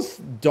both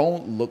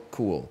don't look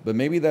cool, but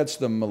maybe that's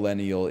the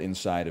millennial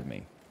inside of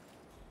me.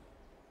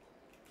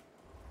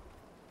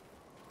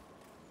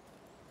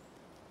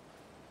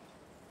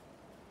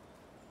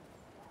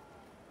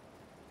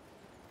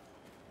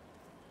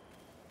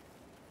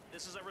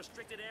 This is a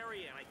restricted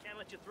area, and I can't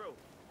let you through.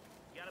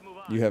 You gotta move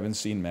on. You haven't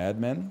seen Mad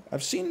Men?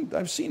 I've seen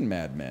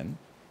Mad Men.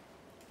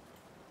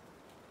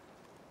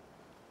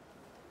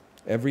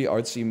 Every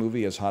artsy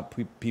movie has hot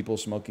people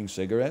smoking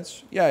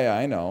cigarettes? Yeah,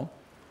 I know.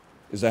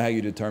 Is that how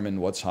you determine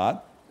what's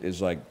hot?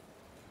 Is like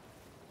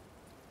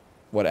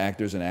what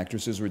actors and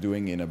actresses were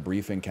doing in a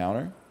brief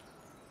encounter?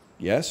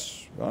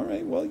 Yes? All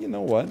right, well, you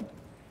know what?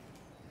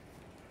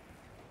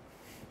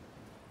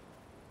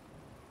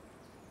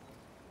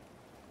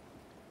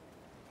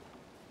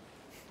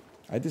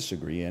 I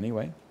disagree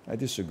anyway. I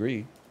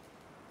disagree.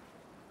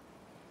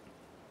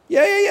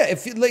 Yeah.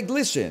 If you, like,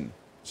 listen,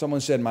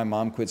 someone said my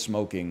mom quit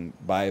smoking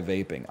by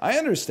vaping. I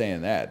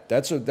understand that.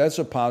 That's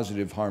a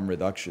positive harm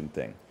reduction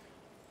thing.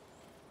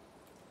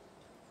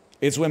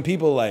 It's when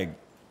people, like,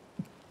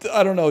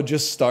 I don't know,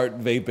 just start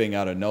vaping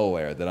out of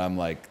nowhere that I'm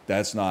like,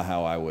 that's not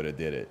how I would have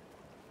did it.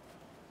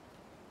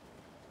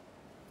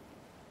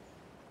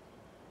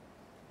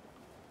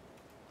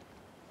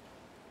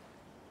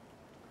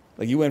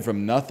 Like, you went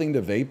from nothing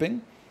to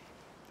vaping?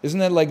 Isn't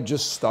that like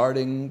just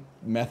starting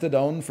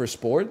methadone for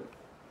sport?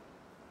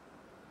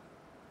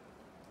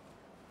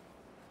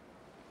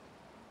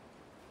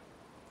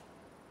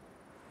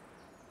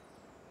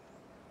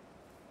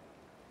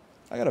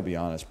 I gotta be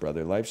honest,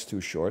 brother. Life's too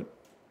short.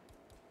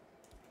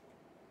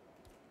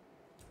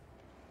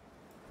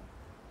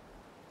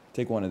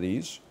 Take one of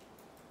these.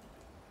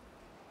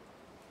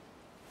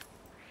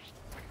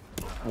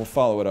 We'll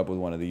follow it up with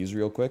one of these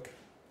real quick.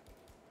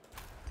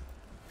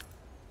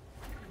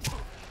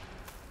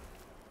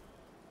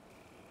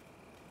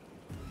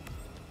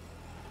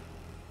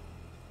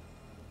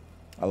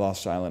 I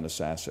lost Silent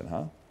Assassin,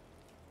 huh?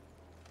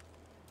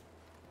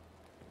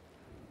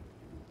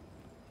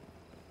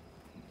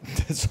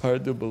 It's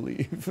hard to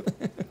believe.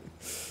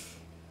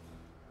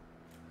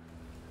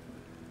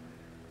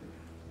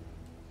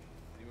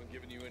 Anyone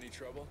giving you any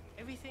trouble?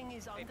 Everything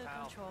is under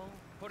control.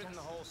 Put it in the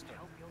holster.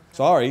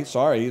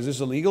 Sorry. Is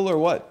this illegal or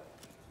what?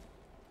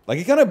 Like,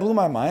 it kind of blew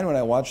my mind when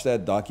I watched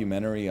that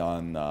documentary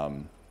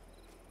on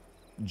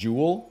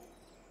Juul.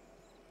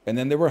 And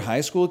then there were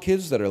high school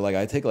kids that are like,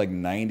 I take like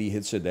 90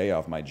 hits a day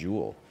off my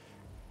Juul.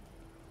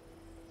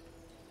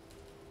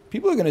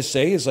 People are going to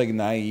say it's like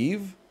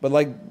naive. But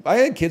like, I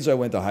had kids I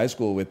went to high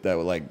school with that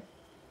were like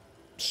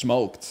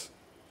smoked.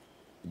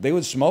 They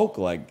would smoke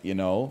like, you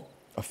know,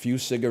 a few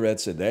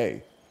cigarettes a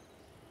day.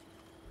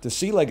 To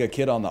see like a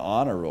kid on the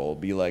honor roll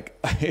be like,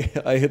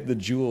 I hit the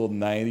Juul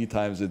 90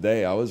 times a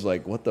day. I was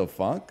like, what the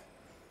fuck?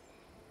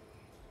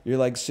 You're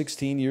like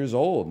 16 years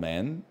old,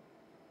 man.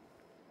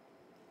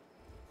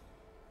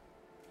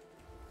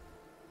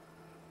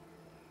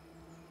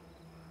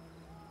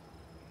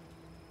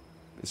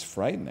 It's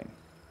frightening.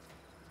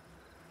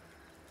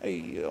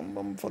 Hey,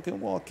 I'm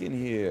fucking walking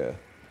here.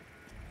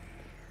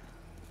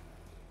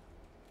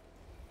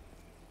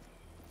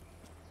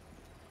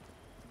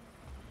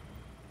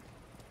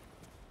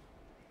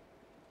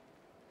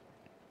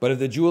 But if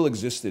the Juul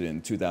existed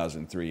in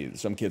 2003,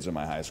 some kids in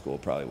my high school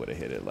probably would have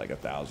hit it like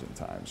 1,000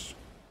 times.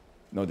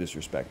 No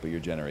disrespect, but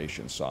your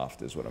generation's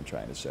soft is what I'm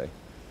trying to say.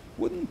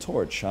 Wooden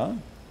torch, huh?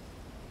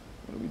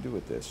 What do we do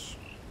with this?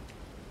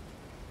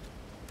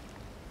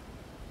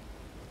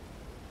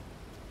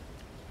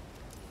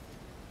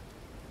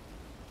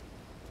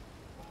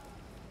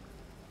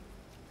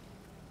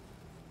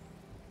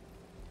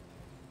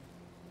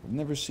 I've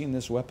never seen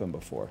this weapon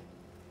before.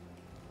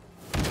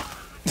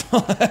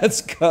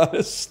 That's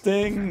gotta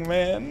sting,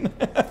 man.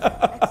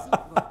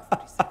 Excellent work,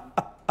 47.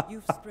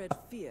 You've spread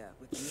fear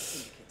with the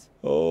syndicate.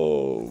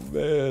 Oh,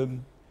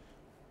 man.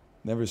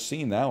 Never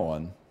seen that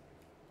one.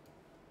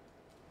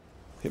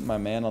 Hit my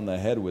man on the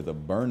head with a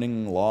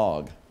burning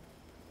log.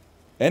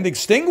 And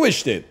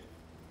extinguished it.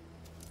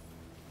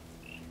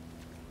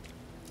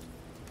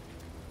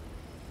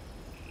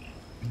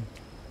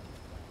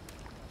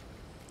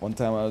 One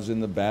time I was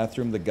in the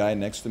bathroom, the guy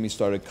next to me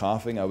started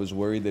coughing. I was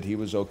worried that he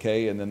was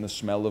okay, and then the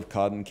smell of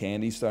cotton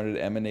candy started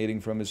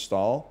emanating from his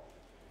stall.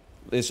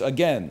 This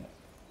again,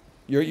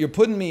 you're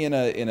putting me in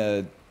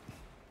a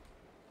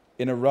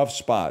rough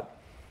spot.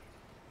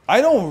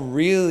 I don't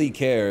really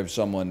care if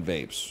someone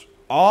vapes.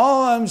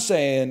 All I'm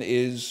saying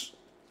is,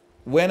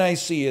 when I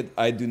see it,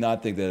 I do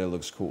not think that it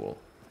looks cool.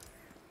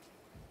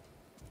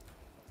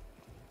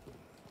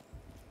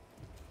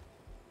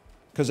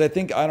 Because I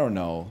think, I don't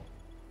know.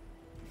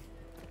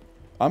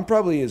 I'm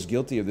probably as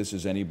guilty of this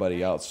as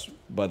anybody else,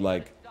 but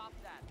like,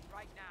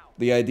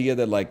 the idea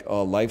that like,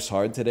 oh, life's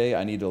hard today,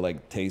 I need to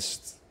like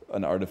taste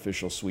an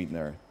artificial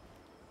sweetener.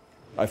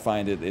 I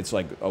find it's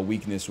like a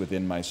weakness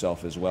within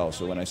myself as well.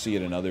 So when I see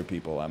it in other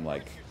people, I'm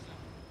like,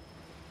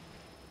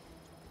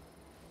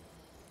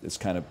 it's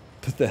kind of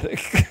pathetic.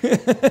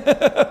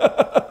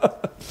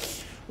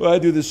 Well, I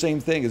do the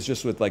same thing. It's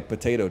just with like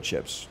potato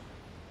chips.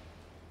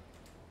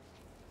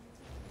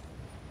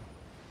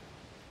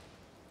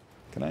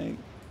 Can I,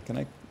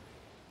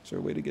 is there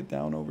a way to get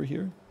down over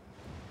here?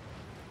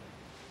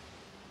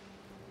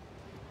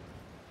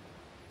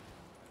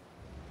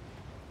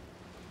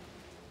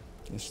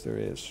 Yes, there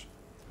is.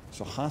 It's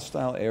a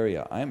hostile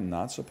area. I am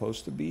not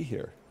supposed to be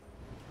here.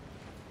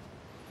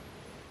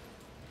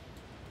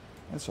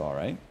 That's all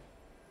right.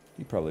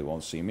 He probably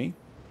won't see me.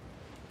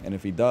 And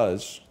if he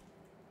does,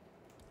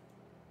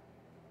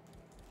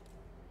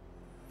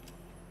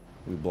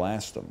 we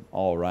blast him.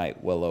 All right,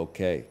 well,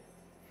 okay.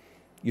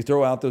 You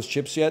throw out those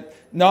chips yet?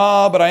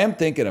 No, but I am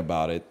thinking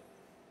about it.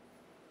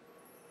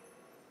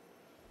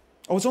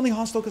 Oh, it's only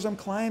hostile because I'm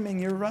climbing.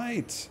 You're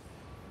right.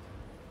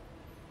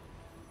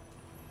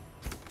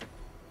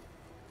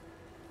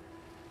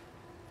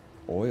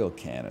 Oil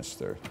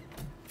canister.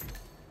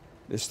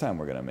 This time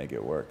we're going to make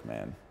it work,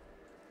 man.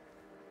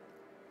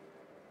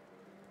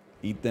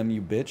 Eat them,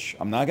 you bitch.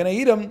 I'm not going to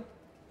eat them.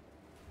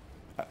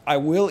 I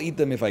will eat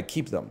them if I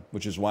keep them,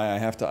 which is why I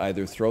have to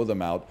either throw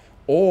them out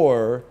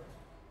or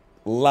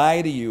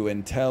lie to you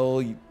and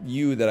tell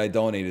you that I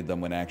donated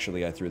them when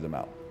actually I threw them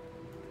out.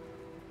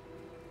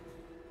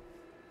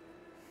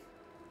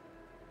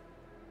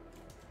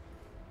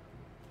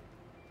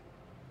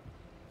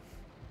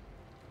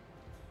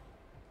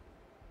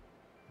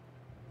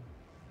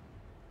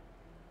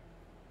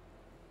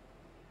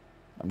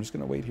 I'm just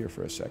going to wait here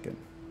for a second.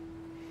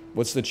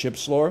 What's the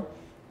chips lore?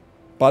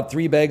 Bought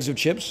 3 bags of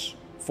chips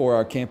for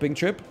our camping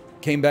trip.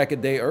 Came back a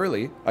day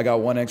early. I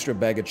got one extra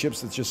bag of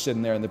chips that's just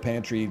sitting there in the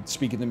pantry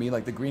speaking to me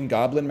like the Green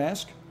Goblin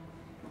mask.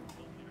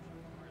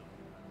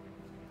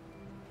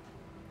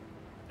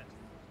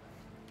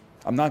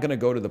 I'm not going to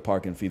go to the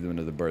park and feed them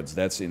to the birds.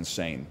 That's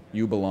insane.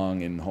 You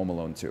belong in Home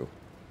Alone 2.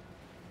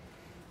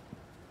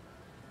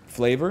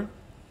 Flavor?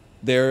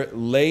 They're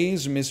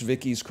Lay's Miss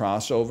Vicky's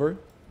crossover.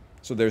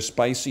 So they're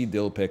spicy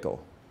dill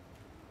pickle.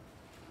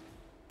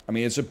 I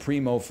mean, it's a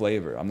primo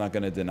flavor. I'm not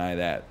going to deny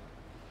that.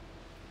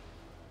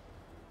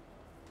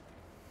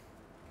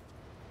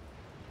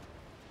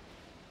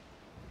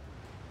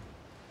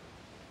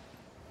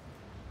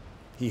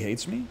 He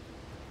hates me?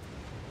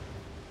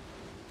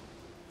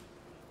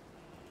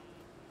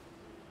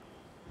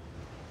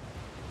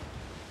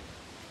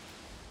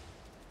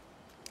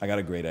 I got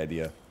a great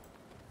idea.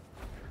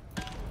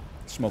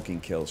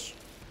 Smoking kills.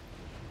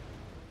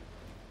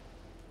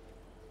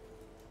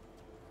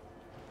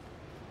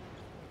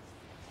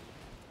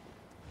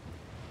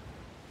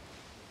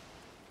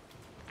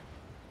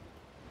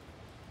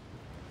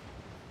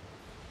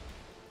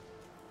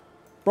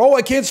 Bro,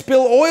 I can't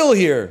spill oil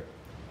here.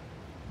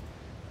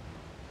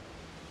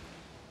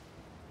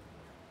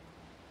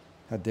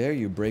 How dare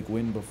you break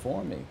wind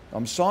before me?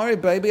 I'm sorry,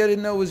 baby. I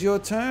didn't know it was your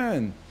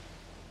turn.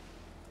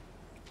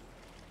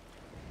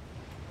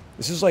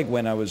 This is like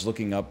when I was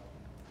looking up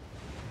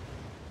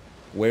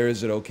where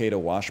is it okay to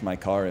wash my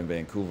car in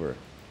Vancouver.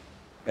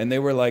 And they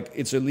were like,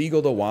 it's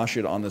illegal to wash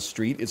it on the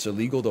street. It's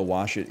illegal to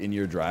wash it in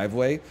your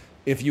driveway.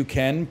 If you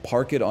can,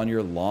 park it on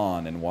your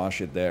lawn and wash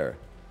it there.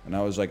 And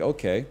I was like,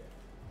 okay.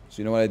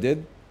 So you know what I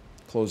did?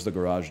 Closed the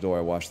garage door.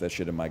 I washed that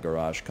shit in my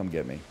garage. Come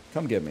get me.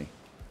 Come get me.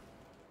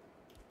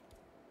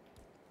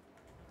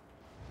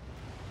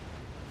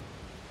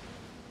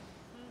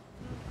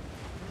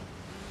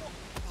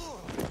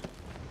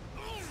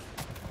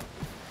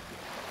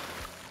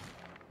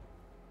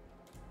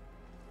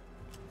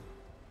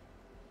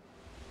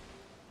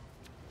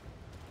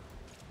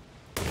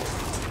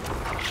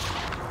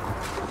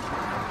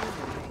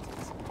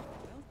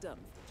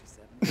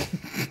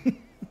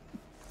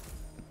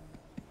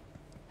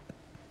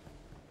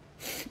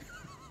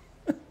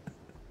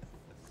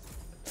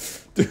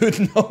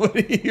 Dude,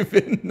 nobody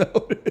even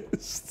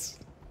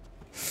noticed.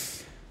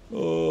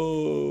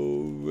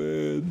 Oh,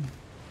 man.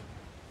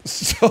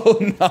 So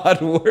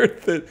not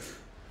worth it.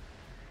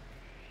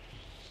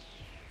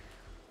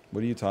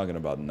 What are you talking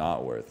about,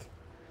 not worth?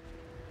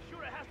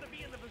 Shooter has to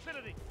be in the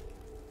vicinity.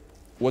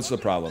 What's the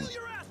problem?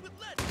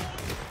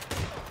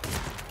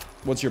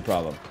 What's your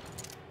problem?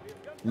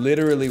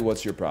 Literally,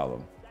 what's your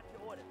problem?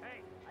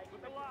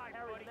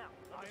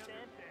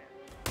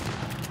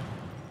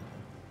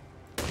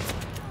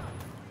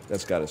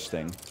 That's got a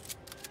sting.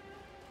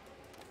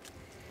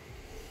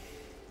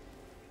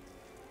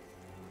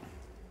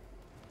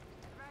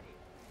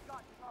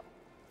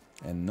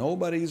 And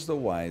nobody's the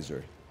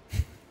wiser.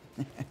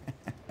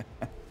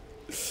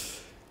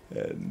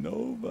 And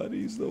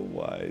nobody's the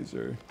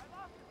wiser.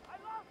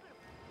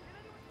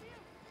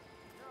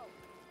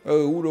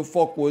 Oh, who the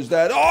fuck was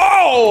that?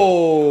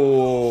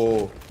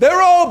 Oh!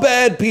 They're all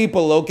bad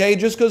people, okay?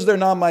 Just because they're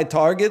not my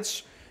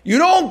targets. You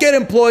don't get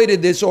employed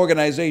in this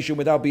organization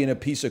without being a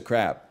piece of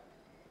crap.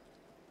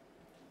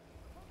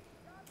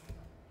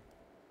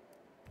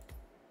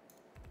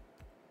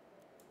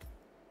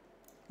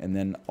 And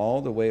then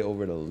all the way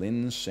over to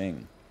Lin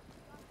Sing.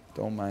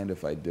 Don't mind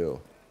if I do.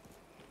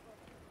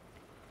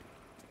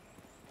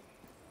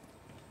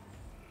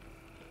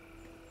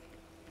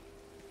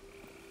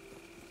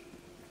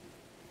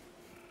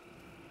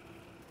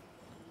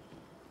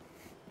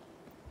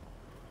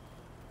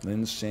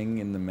 Lin Sing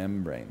in the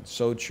membrane.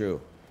 So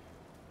true.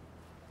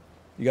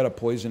 You gotta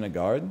poison a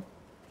guard?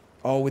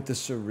 Oh, with the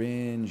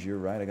syringe. You're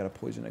right. I gotta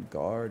poison a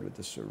guard with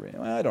the syringe.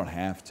 Well, I don't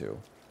have to.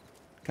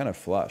 Kind of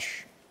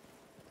flush.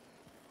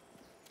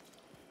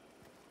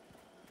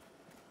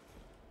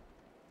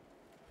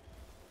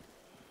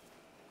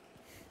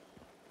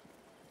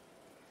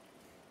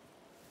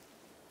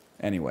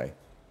 Anyway,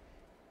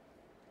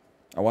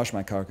 I washed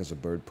my car because a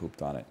bird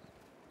pooped on it.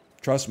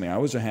 Trust me, I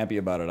wasn't happy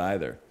about it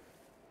either.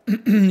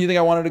 You think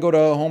I wanted to go to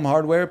Home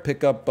Hardware,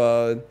 pick up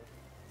a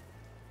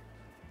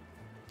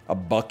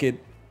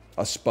bucket,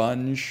 a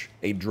sponge,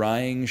 a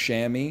drying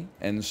chamois,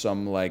 and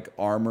some like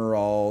Armor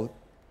All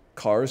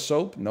car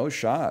soap? No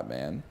shot,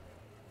 man.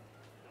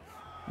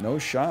 No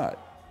shot.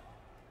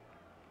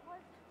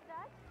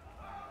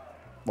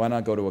 Why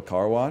not go to a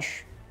car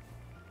wash?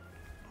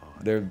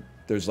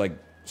 There's like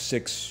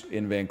 6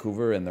 in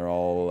Vancouver, and they're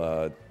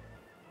all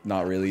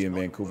not really in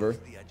Vancouver.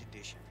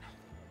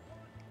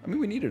 I mean,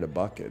 we needed a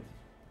bucket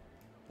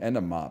and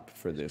a mop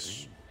for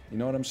this. You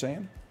know what I'm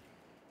saying?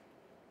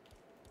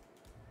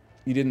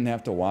 You didn't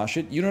have to wash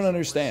it. You don't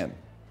understand.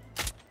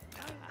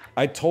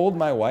 I told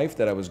my wife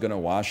that I was going to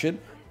wash it.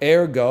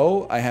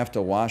 Ergo, I have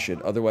to wash it.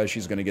 Otherwise,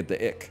 she's going to get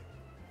the ick.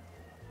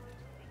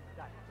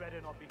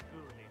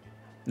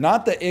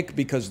 Not the ick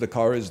because the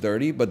car is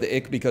dirty, but the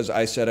ick because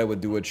I said I would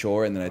do a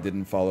chore and then I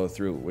didn't follow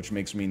through, which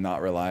makes me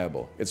not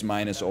reliable. It's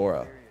minus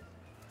aura.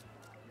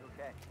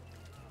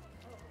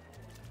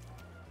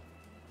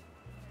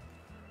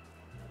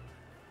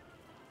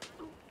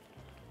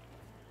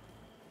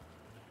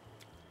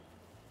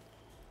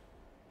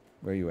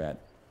 Where are you at?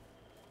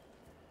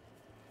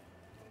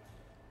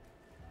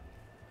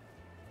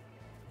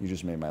 You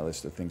just made my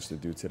list of things to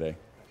do today.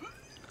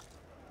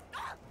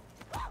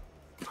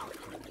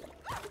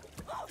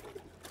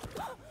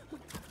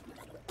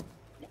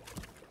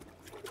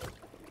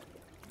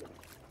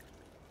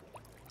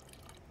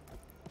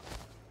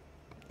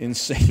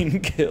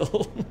 Insane kill.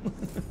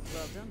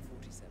 Well done,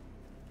 47.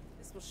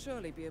 This will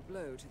surely be a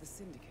blow to the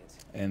Syndicate.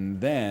 And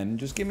then,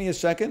 just give me a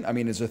second. I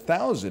mean, it's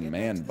 1,000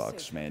 man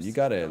bucks, man. You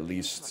gotta at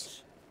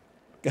least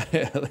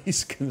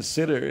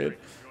consider it.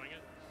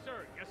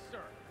 Sir, yes, sir.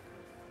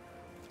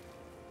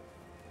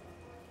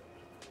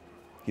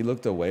 He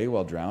looked away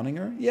while drowning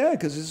her? Yeah,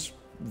 because it's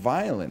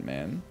violent,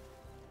 man.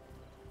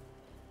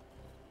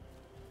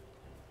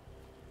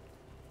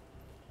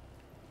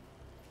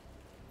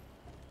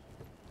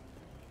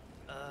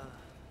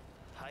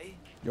 Hi?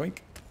 Yoink.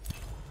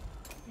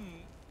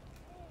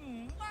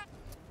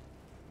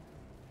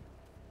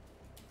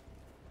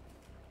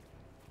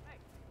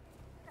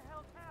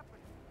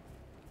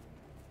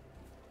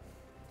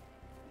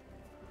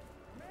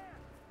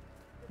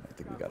 I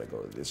think we gotta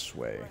go this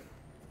way.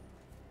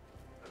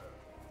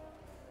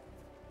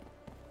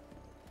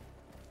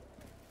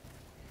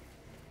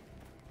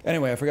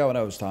 Anyway, I forgot what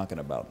I was talking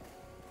about.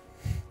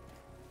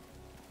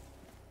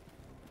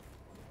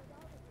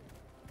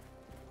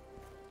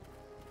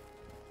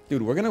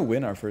 Dude, we're gonna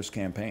win our first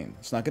campaign.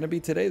 It's not gonna be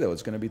today, though.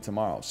 It's gonna be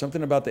tomorrow.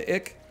 Something about the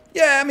ick?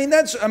 Yeah, I mean,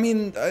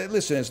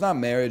 listen, it's not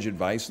marriage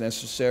advice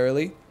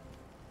necessarily.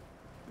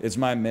 It's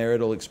my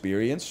marital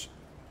experience.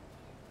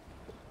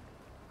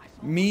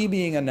 Me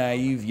being a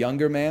naive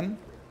younger man,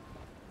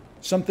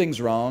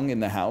 something's wrong in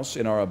the house,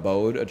 in our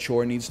abode, a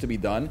chore needs to be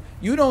done.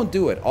 You don't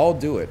do it, I'll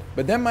do it.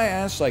 But then my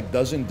ass, like,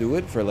 doesn't do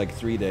it for, like,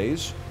 3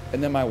 days.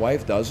 And then my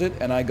wife does it,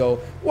 and I go,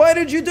 why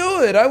did you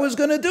do it? I was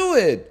gonna do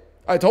it.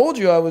 I told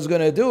you I was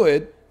gonna do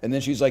it. And then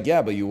she's like,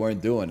 yeah, but you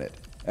weren't doing it.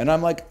 And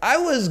I'm like, I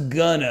was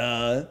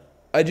gonna.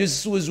 I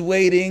just was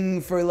waiting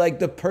for, like,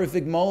 the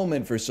perfect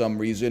moment for some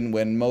reason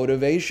when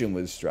motivation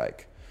would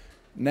strike.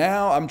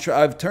 Now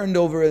I've turned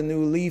over a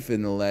new leaf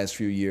in the last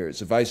few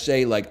years. If I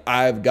say, like,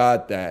 I've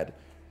got that,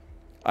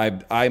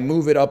 I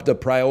move it up the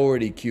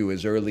priority queue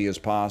as early as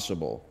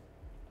possible.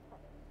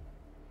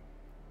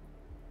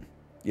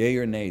 Yay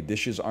or nay,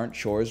 dishes aren't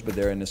chores, but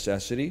they're a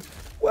necessity.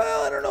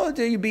 Well, I don't know,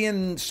 are you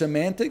being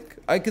semantic?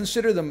 I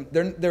consider them,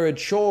 they're a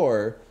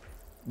chore,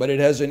 but it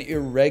has an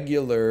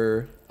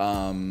irregular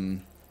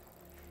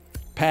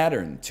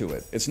pattern to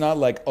it. It's not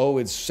like, oh,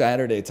 it's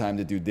Saturday time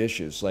to do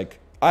dishes. Like,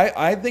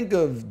 I think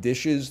of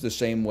dishes the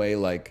same way,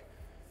 like,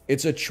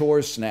 it's a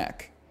chore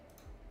snack.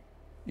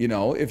 You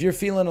know, if you're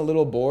feeling a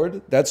little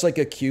bored, that's like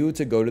a cue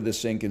to go to the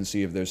sink and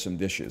see if there's some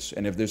dishes.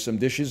 And if there's some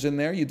dishes in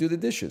there, you do the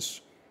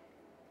dishes.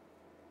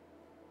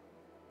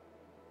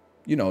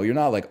 You know, you're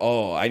not like,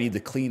 oh, I need to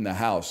clean the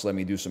house, let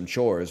me do some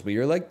chores. But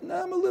you're like,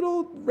 nah, I'm a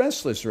little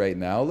restless right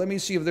now. Let me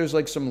see if there's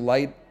like some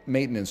light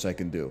maintenance I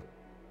can do.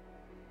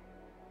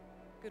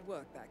 Good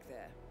work back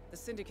there. The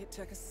Syndicate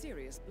took a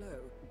serious blow,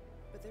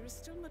 but there is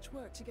still much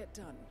work to get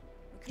done.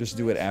 Just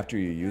do it after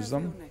you use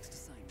them? Next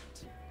assignment.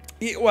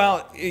 Yeah,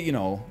 well, you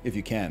know, if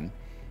you can.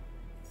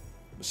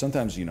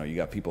 Sometimes, you know, you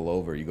got people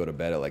over, you go to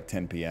bed at like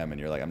 10 p.m. and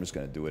you're like, I'm just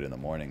going to do it in the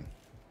morning.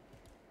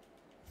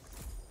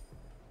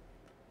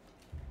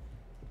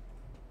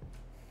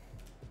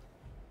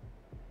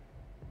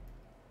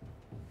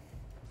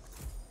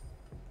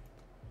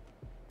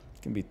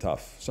 It can be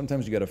tough.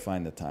 Sometimes you got to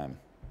find the time.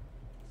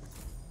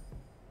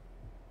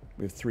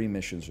 We have 3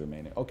 missions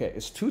remaining. Okay,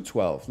 it's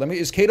 2:12.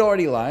 Is Kate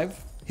already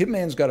live?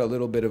 Hitman's got a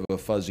little bit of a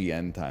fuzzy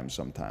end time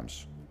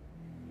sometimes.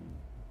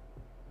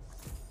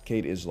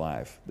 Kate is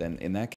live. Then in that